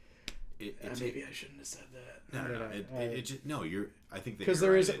 Maybe I shouldn't have said that. No. I think that because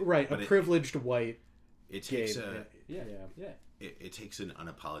there is a privileged white. It takes gay, It takes an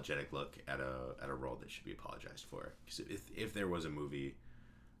unapologetic look at a role that should be apologized for. Because if there was a movie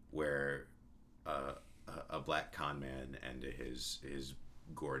where a black con man and his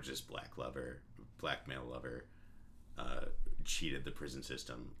gorgeous black male lover cheated the prison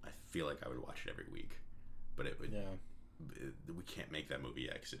system, I feel like I would watch it every week. But it would. We can't make that movie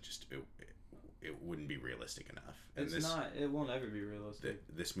yet because it wouldn't be realistic enough. It won't ever be realistic.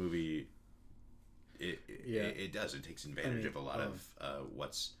 This movie. It does. It takes advantage of a lot of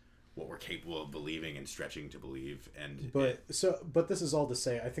what we're capable of believing and stretching to believe. But this is all to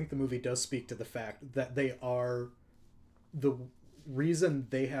say, I think the movie does speak to the fact that they are the reason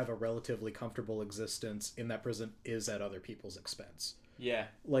they have a relatively comfortable existence in that prison is at other people's expense. Yeah.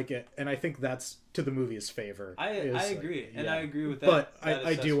 And I think that's to the movie's favor. I agree. And I agree with that. But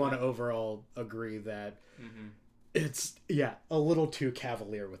I do want to overall agree that it's a little too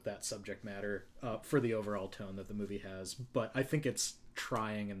cavalier with that subject matter for the overall tone that the movie has, but I think it's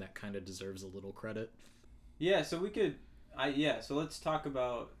trying, and that kind of deserves a little credit. So let's talk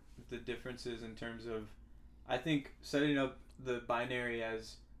about the differences in terms of, I think, setting up the binary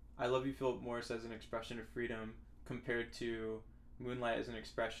as I Love You, Philip Morris as an expression of freedom compared to Moonlight as an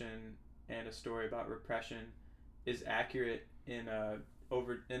expression and a story about repression is accurate in a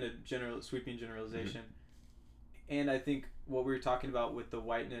sweeping generalization. And I think what we were talking about with the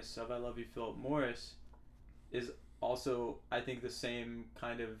whiteness of I Love You, Philip Morris is also, I think, the same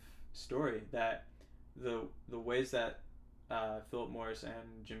kind of story, that the ways that Philip Morris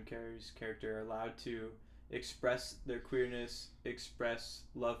and Jim Carrey's character are allowed to express their queerness, express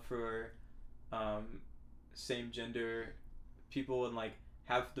love for same gender people, and like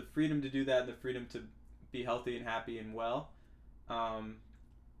have the freedom to do that, the freedom to be healthy and happy and well,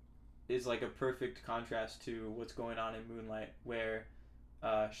 is like a perfect contrast to what's going on in Moonlight, where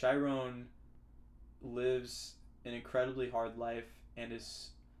Chiron lives an incredibly hard life and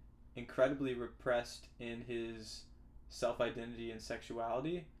is incredibly repressed in his self-identity and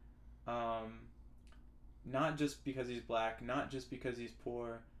sexuality, not just because he's black, not just because he's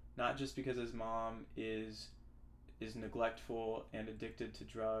poor, not just because his mom is neglectful and addicted to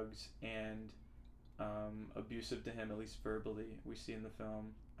drugs and abusive to him, at least verbally. We see in the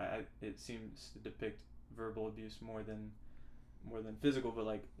film, it seems to depict verbal abuse more than physical, but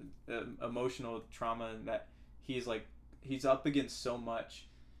like emotional trauma, and that he's up against so much,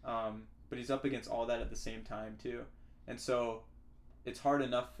 but he's up against all that at the same time too. And so it's hard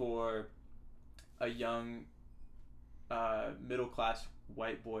enough for a young middle class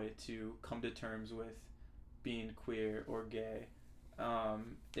white boy to come to terms with being queer or gay.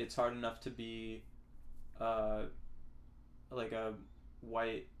 It's hard enough to be like a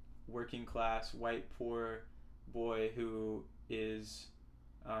white working class white poor boy who is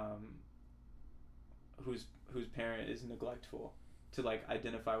whose parent is neglectful to like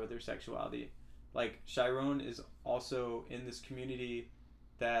identify with their sexuality. Like Chiron is also in this community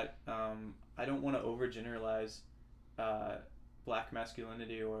that I don't want to overgeneralize black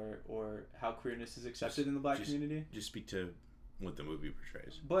masculinity or how queerness is accepted in the black community. Just speak to what the movie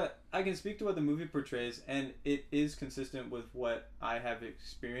portrays. But I can speak to what the movie portrays, and it is consistent with what I have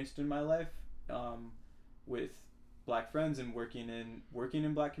experienced in my life, with black friends and working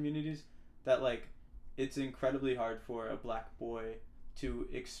in black communities, that like it's incredibly hard for a black boy to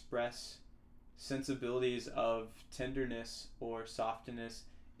express sensibilities of tenderness or softness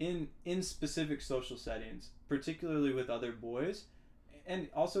in specific social settings, particularly with other boys and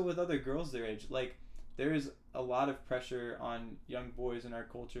also with other girls their age. Like there is a lot of pressure on young boys in our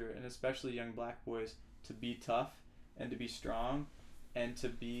culture, and especially young black boys, to be tough and to be strong and to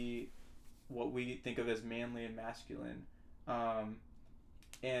be what we think of as manly and masculine.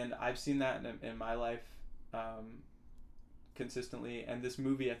 And I've seen that in my life consistently, and this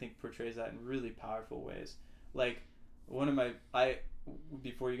movie I think portrays that in really powerful ways. Like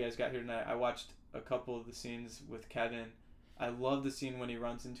before you guys got here tonight, I watched a couple of the scenes with Kevin. I love the scene when he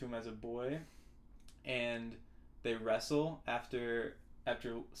runs into him as a boy and they wrestle after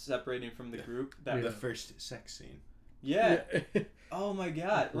separating from the group. The first sex scene. Yeah. Oh my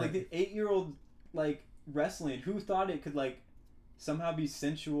god. Like the 8-year-old like wrestling. Who thought it could like somehow be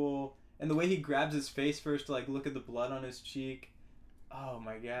sensual? And the way he grabs his face first to like look at the blood on his cheek. Oh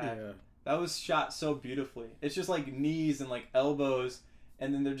my god. Yeah. That was shot so beautifully. It's just like knees and like elbows,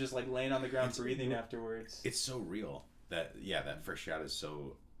 and then they're just like laying on the ground breathing afterwards. It's so real that first shot is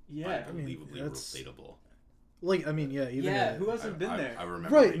so unbelievably relatable. Like I mean, who hasn't been there? I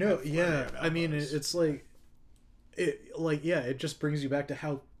remember. Right? No, yeah. I mean, it's like, it just brings you back to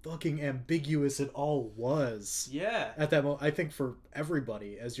how fucking ambiguous it all was. Yeah. At that moment, I think for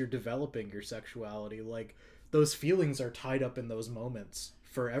everybody, as you're developing your sexuality, like those feelings are tied up in those moments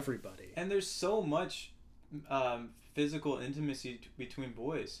for everybody. And there's so much physical intimacy between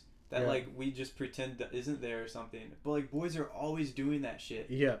boys that like we just pretend that isn't there or something. But like boys are always doing that shit.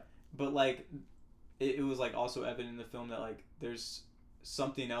 Yeah. But like it was like also evident in the film that like there's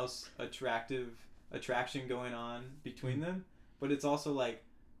something else attraction going on between them, but it's also like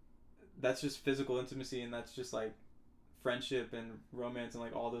that's just physical intimacy, and that's just like friendship and romance, and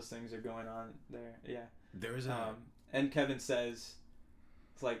like all those things are going on there. Yeah. There was and Kevin says,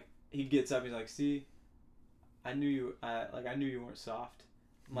 it's like he gets up, he's like, "See, I knew you weren't soft."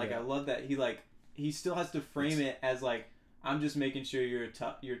 Like I love that he still has to frame it as like, I'm just making sure you're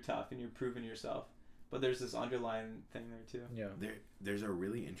tough and you're proving yourself. But there's this underlying thing there too. Yeah. There's a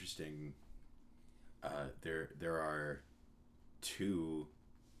really interesting. There are 2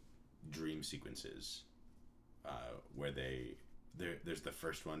 dream sequences, where there's the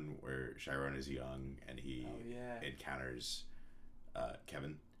first one where Chiron is young and he encounters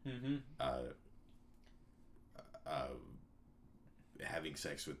Kevin. Mm-hmm. Having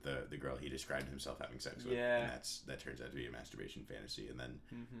sex with the girl he described himself having sex with, and that turns out to be a masturbation fantasy. And then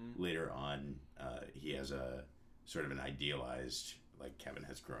later on, he has a sort of an idealized, like Kevin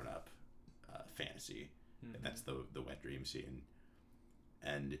has grown up, fantasy, and that's the wet dream scene.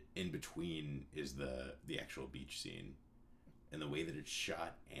 And in between is the actual beach scene, and the way that it's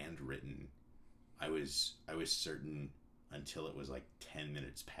shot and written, I was certain until it was like 10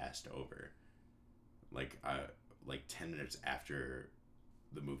 minutes passed over, like 10 minutes after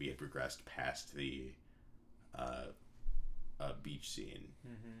the movie had progressed past the beach scene,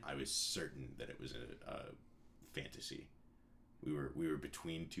 I was certain that it was a fantasy, we were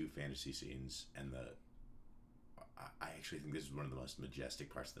between two fantasy scenes, and I actually think this is one of the most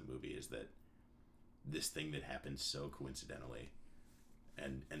majestic parts of the movie, is that this thing that happened so coincidentally,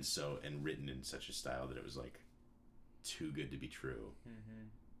 and written in such a style that it was like too good to be true,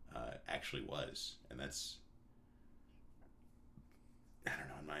 actually was. And that's, I don't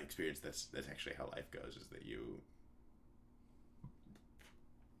know, in my experience, that's actually how life goes, is that you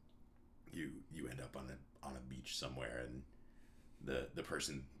end up on a beach somewhere, and the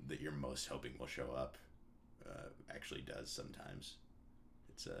person that you're most hoping will show up actually does sometimes.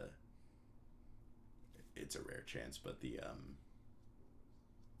 It's a rare chance, but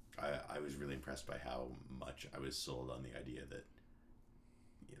I was really impressed by how much I was sold on the idea that,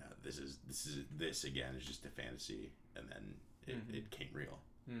 you know, this again is just a fantasy, and then it came real,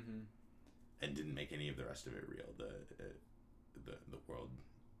 and didn't make any of the rest of it real. The world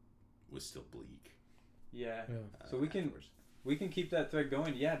was still bleak. Yeah. So we can keep that thread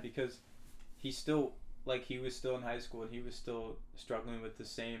going, because he was still in high school, and he was still struggling with the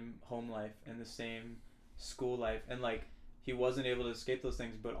same home life and the same school life, and like he wasn't able to escape those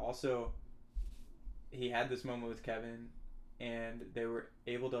things, but also he had this moment with Kevin, and they were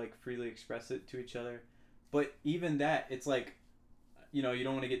able to like freely express it to each other. But even that, it's like, you know, you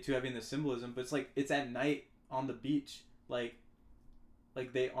don't want to get too heavy in the symbolism, but it's like it's at night on the beach, like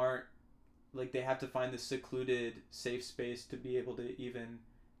they aren't, like they have to find this secluded safe space to be able to even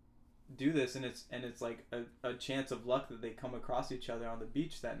do this, and it's like a chance of luck that they come across each other on the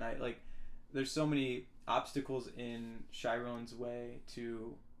beach that night. Like there's so many obstacles in Chiron's way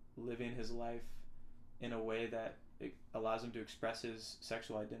to living his life in a way that it allows him to express his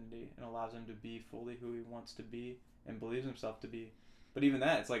sexual identity and allows him to be fully who he wants to be and believes himself to be. But even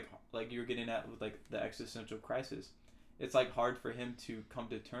that, it's like you're getting at with like the existential crisis. It's like hard for him to come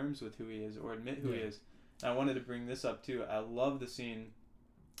to terms with who he is or admit who he is. And I wanted to bring this up too. I love the scene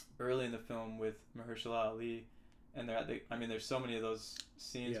early in the film with Mahershala Ali, and they're at the, I mean, there's so many of those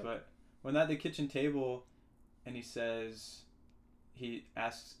scenes, but when they're at the kitchen table, and he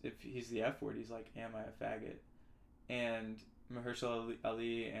asks if he's the F word, he's like, "Am I a faggot?" And Mahershala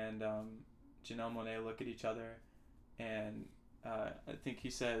Ali and Janelle Monáe look at each other, and I think he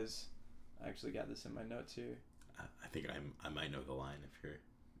says, I actually got this in my notes here. I think I might know the line if you're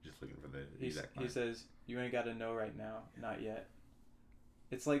just looking for the exact line. He says, "You ain't got to know right now, not yet."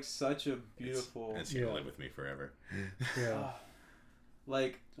 It's like such a beautiful. It's gonna live with me forever.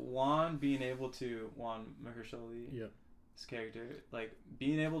 Like Juan Mahershala Ali, his character, like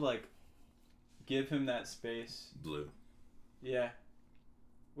being able to like give him that space. Blue. Yeah.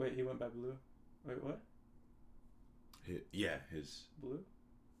 Wait, he went by Blue. Wait, what? His Blue.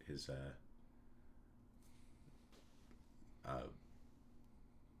 His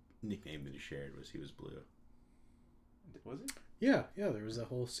nickname that he shared was he was Blue. Was it? Yeah. There was a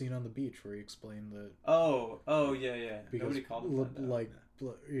whole scene on the beach where he explained that. Oh, yeah. Nobody called him that. Like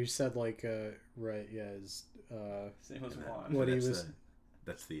you said, like right, his name was Juan. What he was.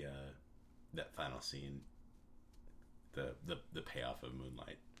 That's the that final scene. The payoff of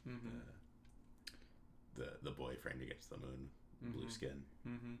Moonlight. Mm-hmm. The boy framed against the moon, blue skin.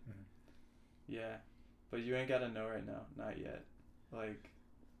 Yeah, but you ain't gotta know right now, not yet. Like.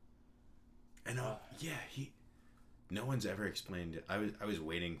 I know. No one's ever explained it. I was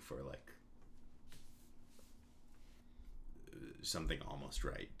waiting for like something almost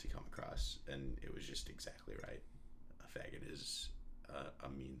right to come across, and it was just exactly right. A faggot is a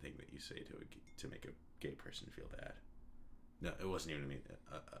mean thing that you say to make a gay person feel bad. No, it wasn't even mean.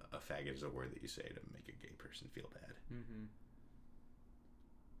 A faggot is a word that you say to make a gay person feel bad.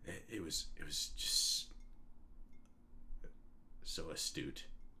 It was just so astute.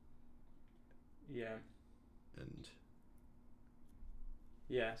 Yeah. And.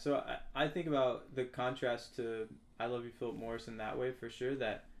 Yeah, so I think about the contrast to I Love You, Philip Morris in that way for sure,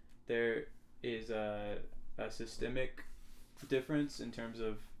 that there is a systemic difference in terms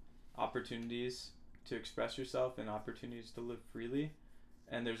of opportunities to express yourself and opportunities to live freely.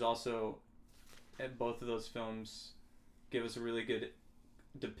 And there's also, both of those films give us a really good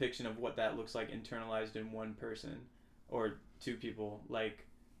depiction of what that looks like internalized in one person or two people. Like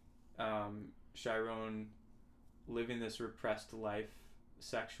Chiron living this repressed life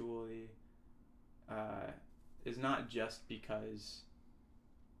sexually is not just because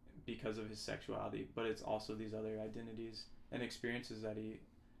of his sexuality, but it's also these other identities and experiences that he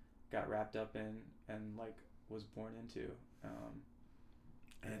got wrapped up in and like was born into.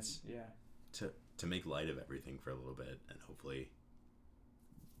 And it's to make light of everything for a little bit and hopefully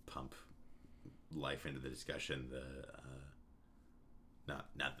pump life into the discussion. Not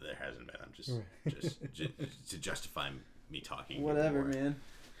that there hasn't been. I'm just to justify me talking. Whatever, even more. man.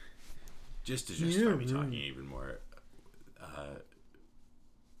 Just to justify me talking even more.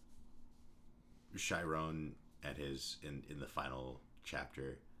 Chiron at his in the final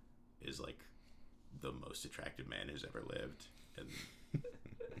chapter is like the most attractive man who's ever lived,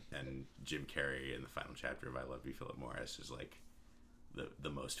 and Jim Carrey in the final chapter of I Love You, Philip Morris is like the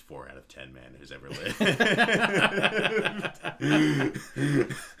most 4 out of 10 man who's ever lived.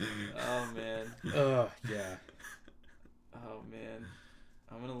 Oh man. Yeah. Oh man.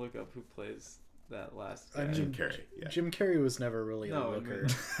 I'm gonna look up who plays that last guy. Jim Carrey. Yeah. Jim Carrey was never really a looker.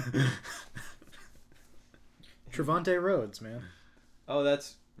 Man. Trevante Rhodes, man. Oh,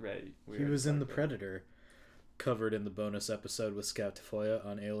 that's right. He was in The Predator, covered in the bonus episode with Scout Tafoya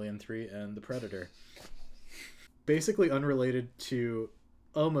on Alien 3 and The Predator. Basically unrelated to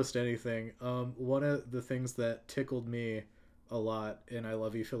almost anything. One of the things that tickled me a lot in I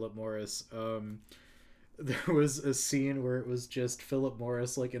Love You, Philip Morris, there was a scene where it was just Philip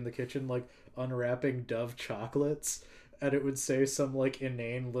Morris like in the kitchen like unwrapping Dove chocolates, and it would say some like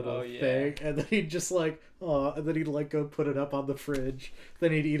inane little thing, and then he'd just like and then he'd like go put it up on the fridge,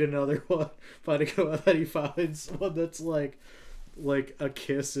 then he'd eat another one, finding out that he finds one that's like a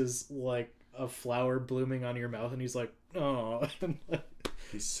kiss is like a flower blooming on your mouth, and he's like, oh, and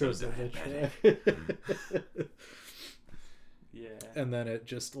he's so diabetic. Yeah. And then it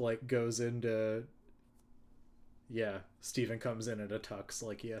just like goes into Steven comes in at a tux,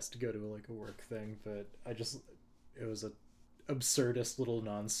 like he has to go to like a work thing, but it was a absurdist little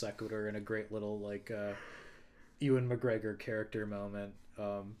non sequitur and a great little like Ewan McGregor character moment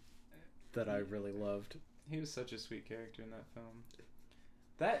that I really loved. He was such a sweet character in that film.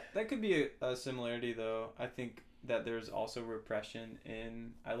 That could be a similarity, though. I think that there's also repression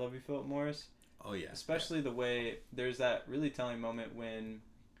in I Love You, Philip Morris. Oh yeah. Especially the way there's that really telling moment when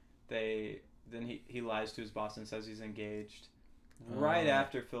he lies to his boss and says he's engaged. Right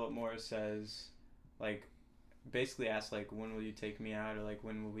after Philip Morris says, like, basically asks like, when will you take me out, or like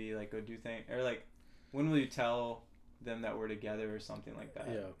when will we like go do things, or like when will you tell them that we're together or something like that.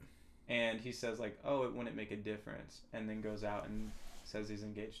 Yeah. And he says like, oh, it wouldn't make a difference, and then goes out and says he's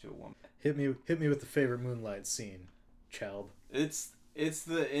engaged to a woman. Hit me with the favorite Moonlight scene, Chalb. It's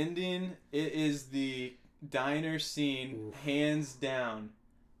the ending. It is the diner scene. Oof. Hands down.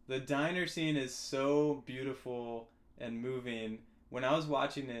 The diner scene is so beautiful and moving. When I was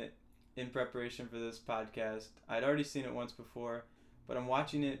watching it in preparation for this podcast, I'd already seen it once before, but I'm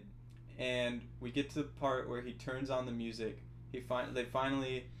watching it and we get to the part where he turns on the music. They've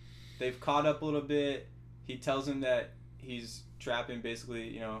caught up a little bit. He tells him that he's trapping,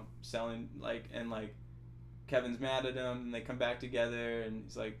 basically, selling, like, and like Kevin's mad at him, and they come back together, and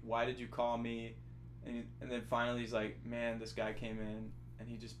he's like, why did you call me? And then finally he's like, man, this guy came in and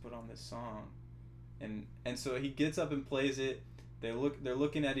he just put on this song, and so he gets up and plays it. They're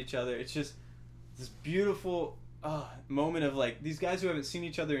looking at each other. It's just this beautiful moment of like these guys who haven't seen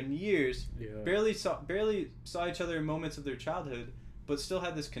each other in years, barely saw each other in moments of their childhood, but still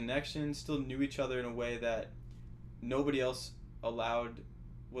had this connection, still knew each other in a way that nobody else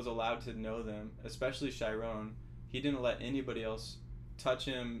was allowed to know them, especially Chiron. He didn't let anybody else touch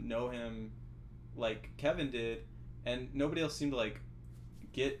him, know him like Kevin did, and nobody else seemed to like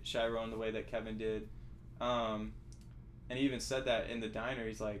get Chiron the way that Kevin did. And he even said that in the diner.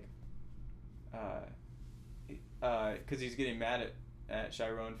 He's like, because he's getting mad at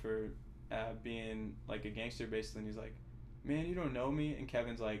Chiron for being like a gangster, basically, and he's like, man, you don't know me. And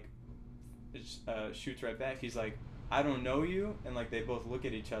Kevin's like, shoots right back. He's like, I don't know you. And like they both look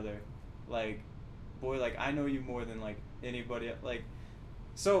at each other like, boy, like I know you more than like anybody, like.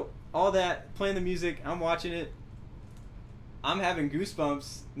 So all that, playing the music, I'm watching it, I'm having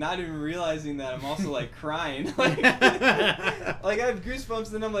goosebumps, not even realizing that I'm also like crying, like like I have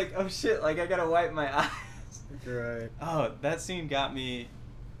goosebumps, and I'm like, oh shit, like I gotta wipe my eyes. Right. Oh, that scene got me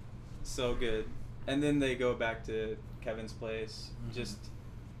so good. And then they go back to Kevin's place. Mm-hmm. Just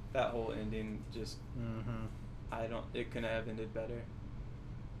that whole ending, just it couldn't have ended better.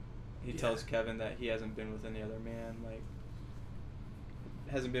 He tells Kevin that he hasn't been with any other man, like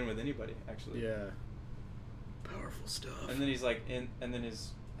hasn't been with anybody, actually. Yeah. Powerful stuff. And then he's like and then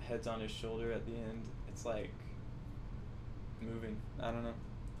his head's on his shoulder at the end. It's like moving. I don't know.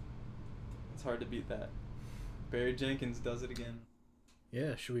 It's hard to beat that. Barry Jenkins does it again.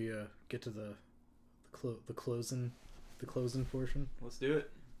 Yeah, should we get to the closing portion? Let's do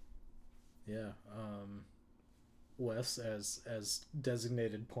it. Yeah. Wes as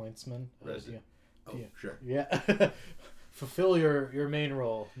designated pointsman. Sure. Yeah. Fulfill your main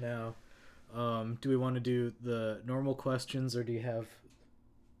role now. Do we want to do the normal questions, or do you have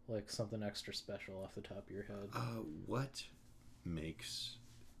Like something extra special off the top of your head. What makes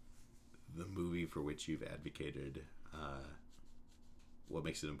the movie for which you've advocated, what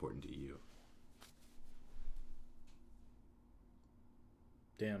makes it important to you?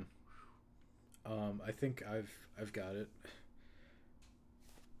 Damn. I think I've got it.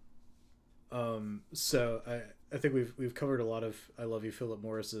 So I think we've covered a lot of I Love You, Philip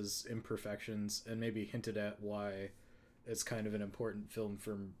Morris's imperfections, and maybe hinted at why it's kind of an important film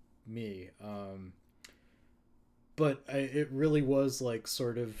for me. But it really was like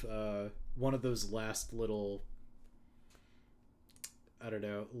sort of one of those last little, I don't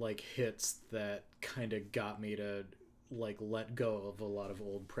know, like hits that kind of got me to like let go of a lot of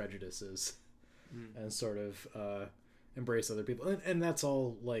old prejudices and sort of embrace other people. And that's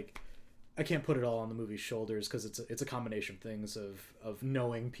all, like, I can't put it all on the movie's shoulders because it's a combination of things of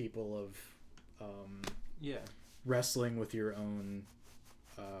knowing people, of wrestling with your own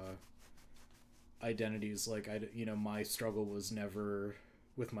identities. Like, my struggle was never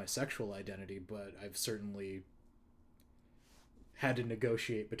with my sexual identity, but I've certainly had to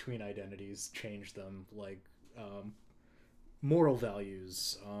negotiate between identities, change them, like moral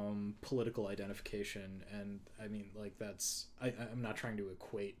values, political identification, and I mean, like, that's I'm not trying to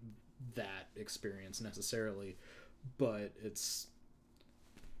equate that experience necessarily, but it's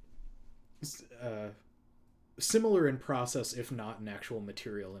similar in process, if not in actual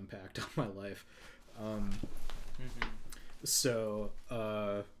material impact on my life. So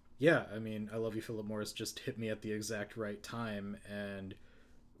yeah, I mean, I Love You, Philip Morris just hit me at the exact right time and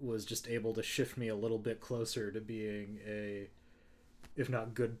was just able to shift me a little bit closer to being a, if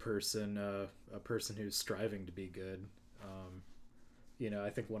not good person, a person who's striving to be good. I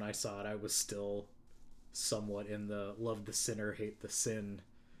think when I saw it, I was still somewhat in the love the sinner, hate the sin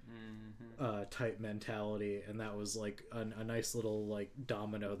type mentality, and that was like a nice little like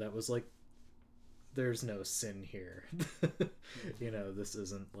domino that was like, there's no sin here. This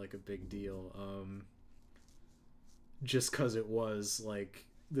isn't like a big deal. Just because it was like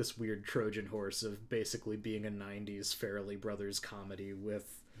this weird Trojan horse of basically being a 90s Farrelly Brothers comedy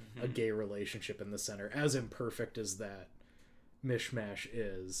with a gay relationship in the center, as imperfect as that mishmash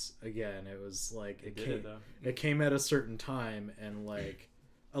is. Again, it was like it came at a certain time and like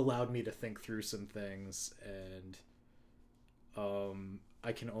allowed me to think through some things, and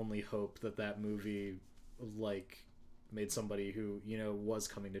I can only hope that movie like made somebody who was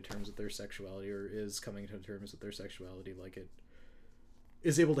coming to terms with their sexuality, or is coming to terms with their sexuality, like it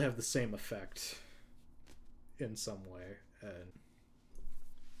is able to have the same effect in some way. And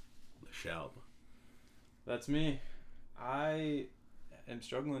Lachelle. That's me. I am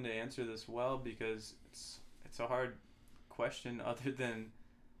struggling to answer this well because it's a hard question, other than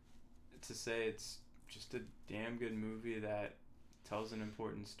to say it's just a damn good movie that tells an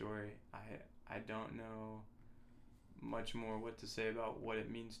important story. I don't know much more what to say about what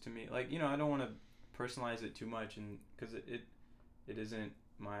it means to me. Like, I don't want to personalize it too much, and because it isn't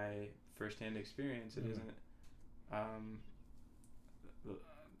my firsthand experience. It isn't.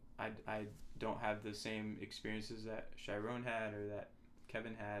 I don't have the same experiences that Chiron had or that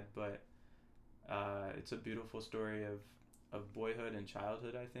Kevin had, but it's a beautiful story of boyhood and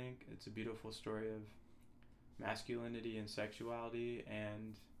childhood. I think it's a beautiful story of masculinity and sexuality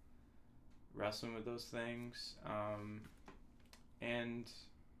and wrestling with those things, and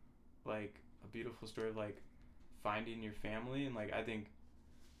like a beautiful story of like finding your family. And like, I think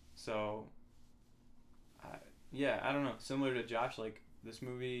so I don't know, similar to Josh, like this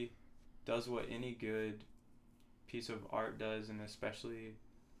movie does what any good piece of art does, and especially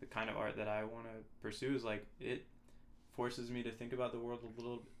the kind of art that I want to pursue, is like it forces me to think about the world a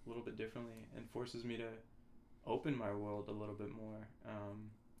little bit differently, and forces me to open my world a little bit more.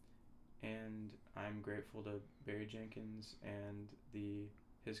 And I'm grateful to Barry Jenkins and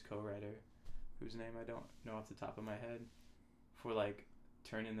his co-writer, whose name I don't know off the top of my head, for like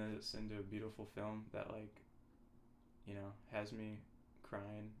turning this into a beautiful film that like has me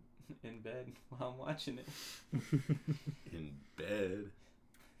crying in bed while I'm watching it. In bed.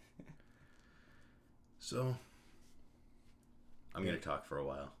 So I'm gonna talk for a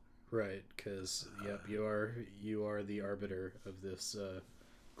while. Right, because you are the arbiter of this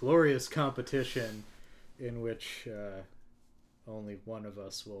glorious competition in which only one of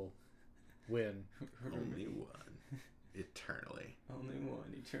us will win. Only one. Eternally. Only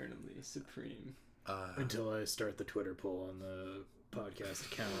one, eternally supreme. Until I start the Twitter poll on the podcast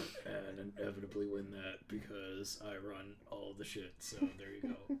account and inevitably win that, because I run all the shit. So there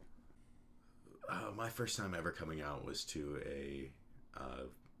you go. My first time ever coming out was to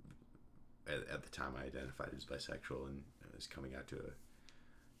at the time I identified as bisexual, and I was coming out to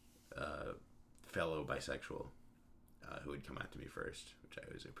fellow bisexual who had come out to me first, which I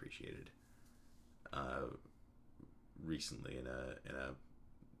always appreciated. Recently, in a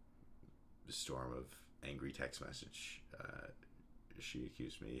storm of angry text message, she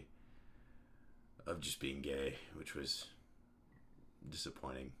accused me of just being gay, which was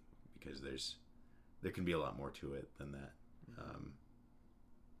disappointing because there can be a lot more to it than that.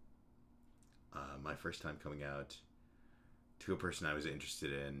 My first time coming out to a person I was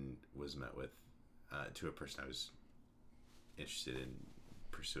interested in was met with to a person I was interested in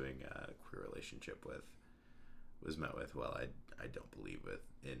pursuing a queer relationship with was met with, well, I don't believe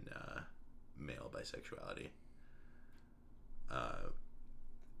in male bisexuality. Wow.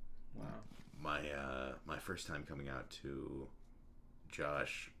 My first time coming out to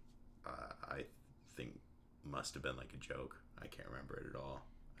Josh, I think must have been like a joke. I can't remember it at all.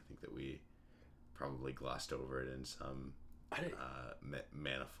 I think that we probably glossed over it in some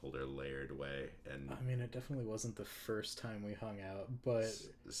manifold or layered way. And I mean, it definitely wasn't the first time we hung out, but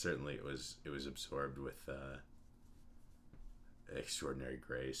certainly it was absorbed with extraordinary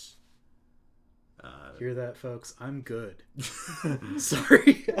grace. Hear that, folks? I'm good.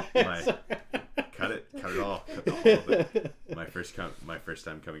 Sorry. Cut it all. Cut all of it. My first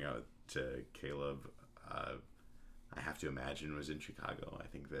time coming out to Caleb, I have to imagine was in Chicago. I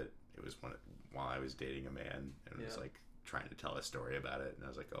think that it was while I was dating a man and was like trying to tell a story about it, and I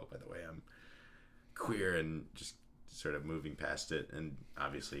was like, oh, by the way, I'm queer, and just sort of moving past it. And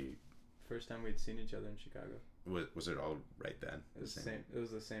obviously, first time we'd seen each other in Chicago. Was it all right then? It was the same. It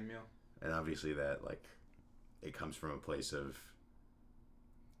was the same meal. And obviously that, like, it comes from a place of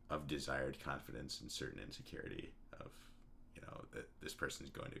desired confidence and certain insecurity of, you know, that this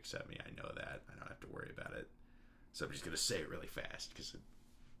person's going to accept me. I know that. I don't have to worry about it. So I'm just going to say it really fast because it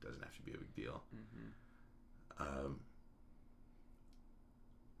doesn't have to be a big deal. Mm-hmm.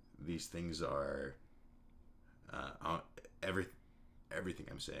 These things are everything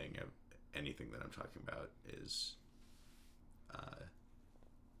I'm saying, anything that I'm talking about is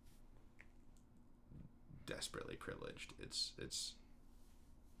desperately privileged. It's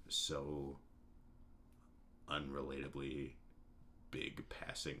so unrelatably big,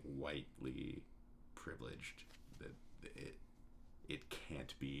 passing, whitely privileged that it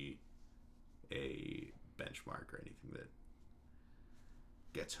can't be a benchmark or anything that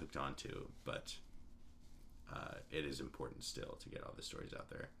gets hooked onto, but it is important still to get all the stories out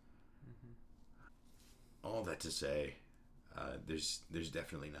there. Mm-hmm. All that to say, there's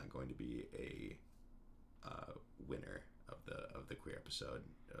definitely not going to be a winner of the queer episode.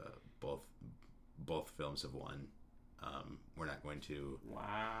 Both films have won. We're not going to.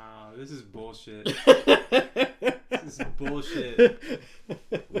 Wow, this is bullshit. This is bullshit.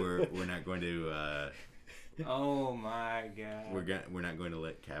 We're not going to. Oh my god. We're not going to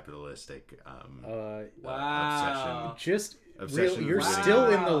let capitalistic wow. obsession. You're still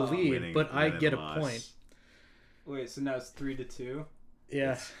in the lead, but I get a point. Wait, so now it's 3-2.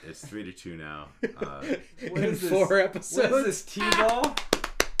 Yeah, it's 3-2 now. In 4 episodes. What is this, T-ball?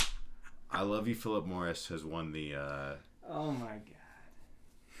 I Love You, Philip Morris has won the. Oh my god.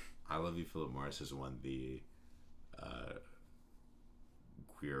 I Love You, Philip Morris has won the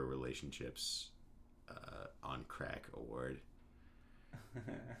Queer Relationships on Crack Award.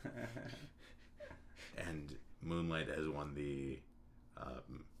 And Moonlight has won the.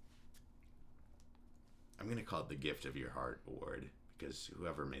 I'm going to call it the Gift of Your Heart Award, because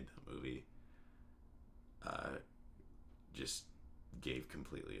whoever made that movie just gave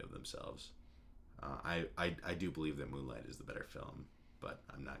completely of themselves. I do believe that Moonlight is the better film, but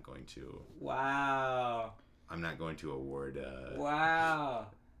I'm not going to. Wow. I'm not going to award. Wow.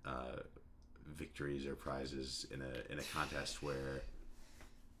 Victories or prizes in a contest where.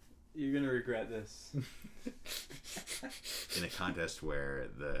 You're gonna regret this. In a contest where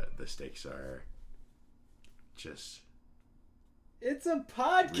the stakes are just. It's a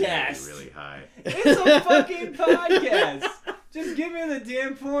podcast. Really, really high. It's a fucking podcast. Just give me the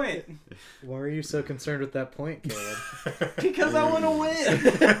damn point. Why are you so concerned with that point, Caleb? Because I want to win.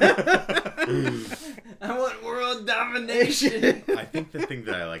 I want world domination. I think the thing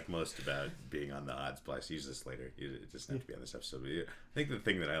that I like most about being on the Odds Splice, use this later, it doesn't have to be on this episode, but I think the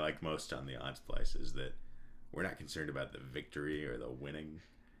thing that I like most on the Odds Splice is that we're not concerned about the victory or the winning.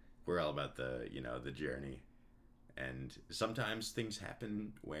 We're all about the journey. And sometimes things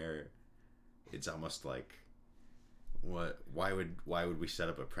happen where it's almost like, why would we set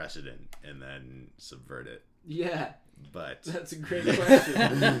up a precedent and then subvert it? Yeah. But that's a great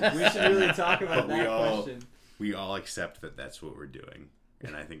question. We should really talk about that question. We all accept that that's what we're doing.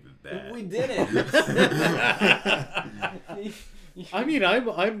 And I think that we didn't. I mean,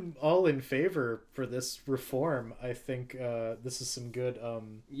 I'm all in favor for this reform. I think this is some good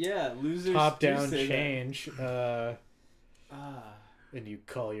losers top-down do say change. that. And you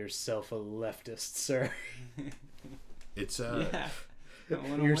call yourself a leftist, sir? It's Yeah.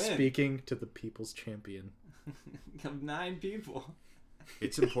 You're speaking to the people's champion. Of 9 people.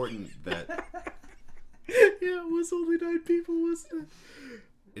 It's important that Yeah, it was only 9 people, wasn't it?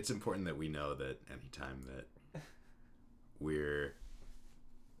 it's important that we know that anytime that we're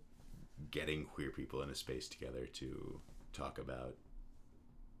getting queer people in a space together to talk about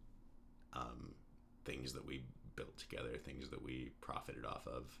things that we built together, things that we profited off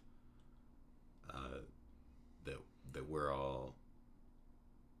of, that we're all,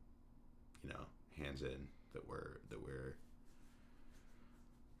 hands in, that we're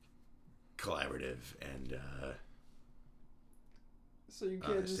collaborative and So you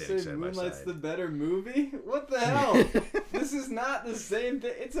can't just standing say side by Moonlight's side. the better movie? What the hell? This is not the same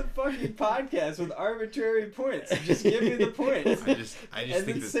thing. It's a fucking podcast with arbitrary points. Just give me the points. I just and think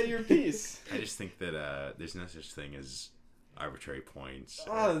then that say your piece. I just think that there's no such thing as arbitrary points.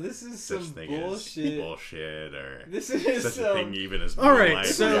 Oh, this is such some thing as bullshit. bullshit, or This is such a some... thing even as All right, Moonlight.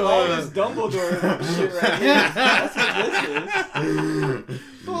 This so, is all this Dumbledore shit right here. That's what this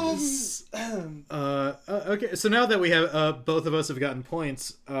is. Okay, so now that we have both of us have gotten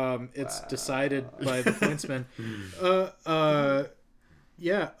points, it's decided by the pointsman.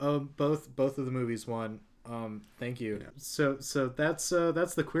 Both of the movies won. Thank you. Yeah. So that's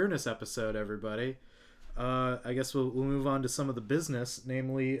the queerness episode, everybody. I guess we'll move on to some of the business,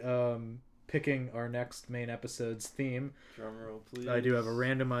 namely picking our next main episode's theme. Drum roll, please. I do have a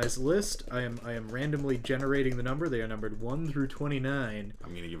randomized list. I am randomly generating the number. They are numbered 1 through 29.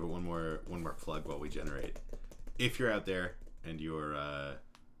 I'm gonna give it one more plug while we generate. If you're out there and your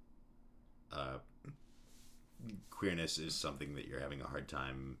queerness is something that you're having a hard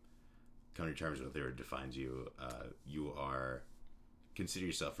time coming to terms with or defines you, you are consider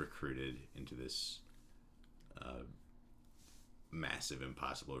yourself recruited into this massive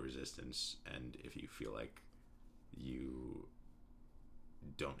impossible resistance, and if you feel like you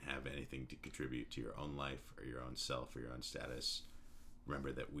don't have anything to contribute to your own life or your own self or your own status,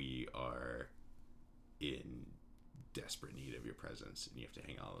 remember that we are in desperate need of your presence, and you have to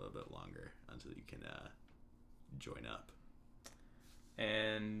hang on a little bit longer until you can join up.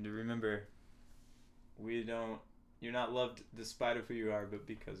 And remember, you're not loved despite of who you are, but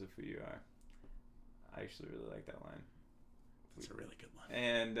because of who you are. I actually really like that line. It's a really good line.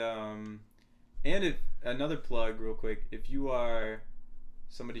 And if another plug real quick, if you are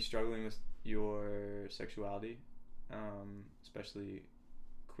somebody struggling with your sexuality, especially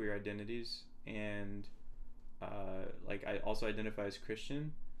queer identities, and I also identify as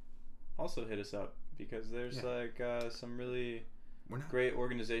Christian, also hit us up, because there's some really great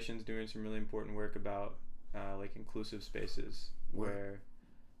organizations doing some really important work about inclusive spaces where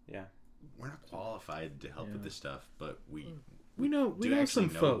we're not qualified to help with this stuff, but we know some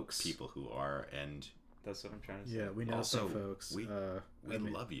folks, people who are, and that's what I'm trying to say. Yeah, we know also, some folks. We love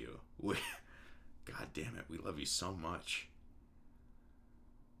you. God damn it, we love you so much.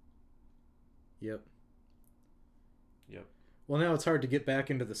 Yep. Well, now it's hard to get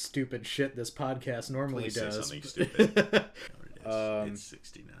back into the stupid shit this podcast normally Please does. say something stupid. It's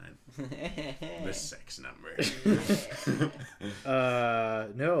 69. The sex number.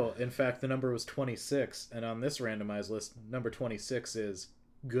 No, in fact, the number was 26, and on this randomized list, number 26 is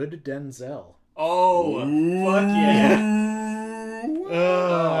Good Denzel. Oh, fuck yeah!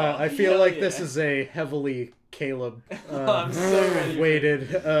 I feel like this is a heavily Caleb I'm so ready. weighted.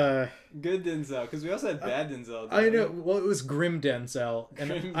 Good Denzel, because we also had bad Denzel. I know. Well, it was Grim Denzel,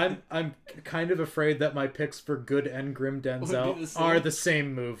 and I'm kind of afraid that my picks for Good and Grim Denzel are the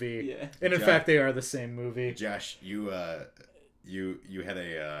same movie. Yeah. And in fact, they are the same movie. Josh, you had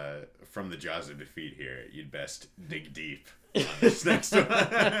a from the jaws of defeat here. You'd best dig deep on this next one.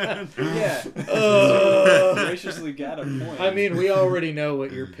 Yeah. Graciously got a point. I mean, we already know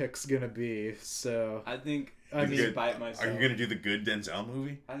what your pick's gonna be, so I think despite myself. Are you gonna do the Good Denzel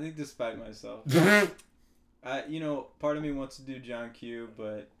movie? I think despite myself. Part of me wants to do John Q,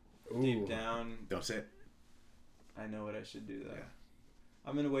 but deep down, Don't say it. I know what I should do though. Yeah.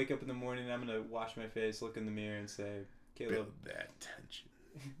 I'm gonna wake up in the morning and I'm gonna wash my face, look in the mirror, and say, Caleb. Build that tension.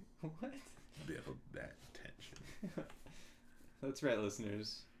 What? Build that tension. That's right,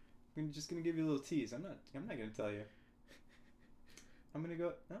 listeners. I'm just gonna give you a little tease. I'm not gonna tell you. I'm gonna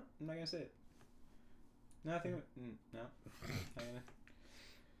go. No, I'm not gonna say it. No, I think. No. I'm gonna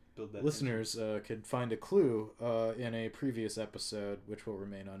build that. listeners could find a clue in a previous episode, which will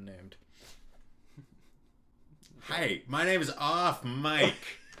remain unnamed. Hi, my name is Off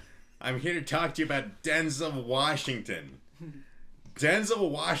Mike. I'm here to talk to you about Denzel Washington.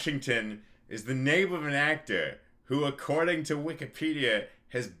 Denzel Washington is the name of an actor who, according to Wikipedia,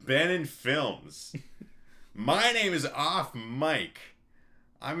 has been in films. My name is Off Mike.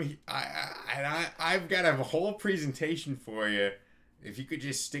 I've got a whole presentation for you. If you could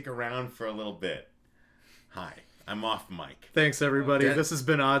just stick around for a little bit. Hi, I'm Off Mike. Thanks, everybody. This has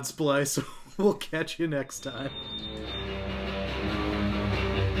been Odd Splice. We'll catch you next time.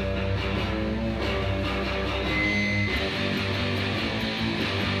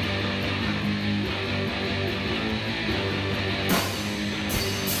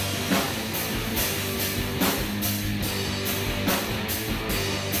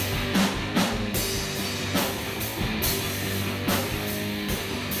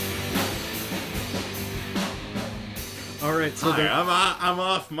 All right, so Hi, I'm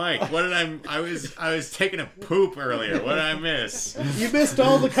Off Mike. What did I was taking a poop earlier. What did I miss? you missed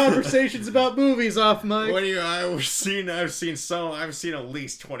all the conversations about movies, Off Mike. What do you? I've seen at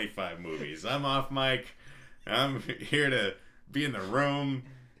least 25 movies. I'm Off Mike. I'm here to be in the room,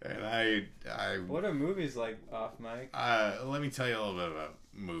 and I. What are movies like, Off Mike? Let me tell you a little bit about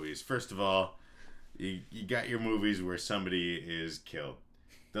movies. First of all, you got your movies where somebody is killed.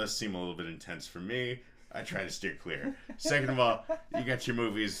 Does seem a little bit intense for me. I try to steer clear. Second of all, you got your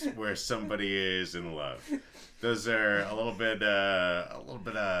movies where somebody is in love. Those are a little bit,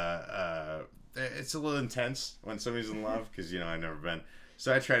 it's a little intense when somebody's in love, because, I've never been.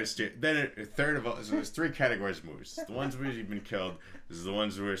 So I try to steer. Then third of all, so there's three categories of movies. The ones where you've been killed. This is the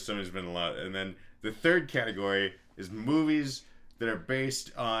ones where somebody's been in love. And then the third category is movies that are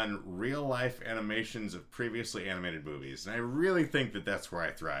based on real-life animations of previously animated movies. And I really think that that's where I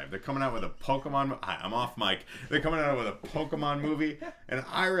thrive. They're coming out with a Pokemon... Hi, I'm Off Mike. They're coming out with a Pokemon movie, and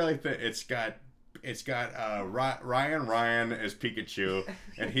I really think it's got Ryan as Pikachu,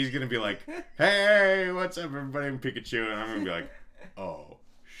 and he's going to be like, hey, what's up, everybody, I'm Pikachu, and I'm going to be like, oh,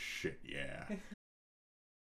 shit, yeah.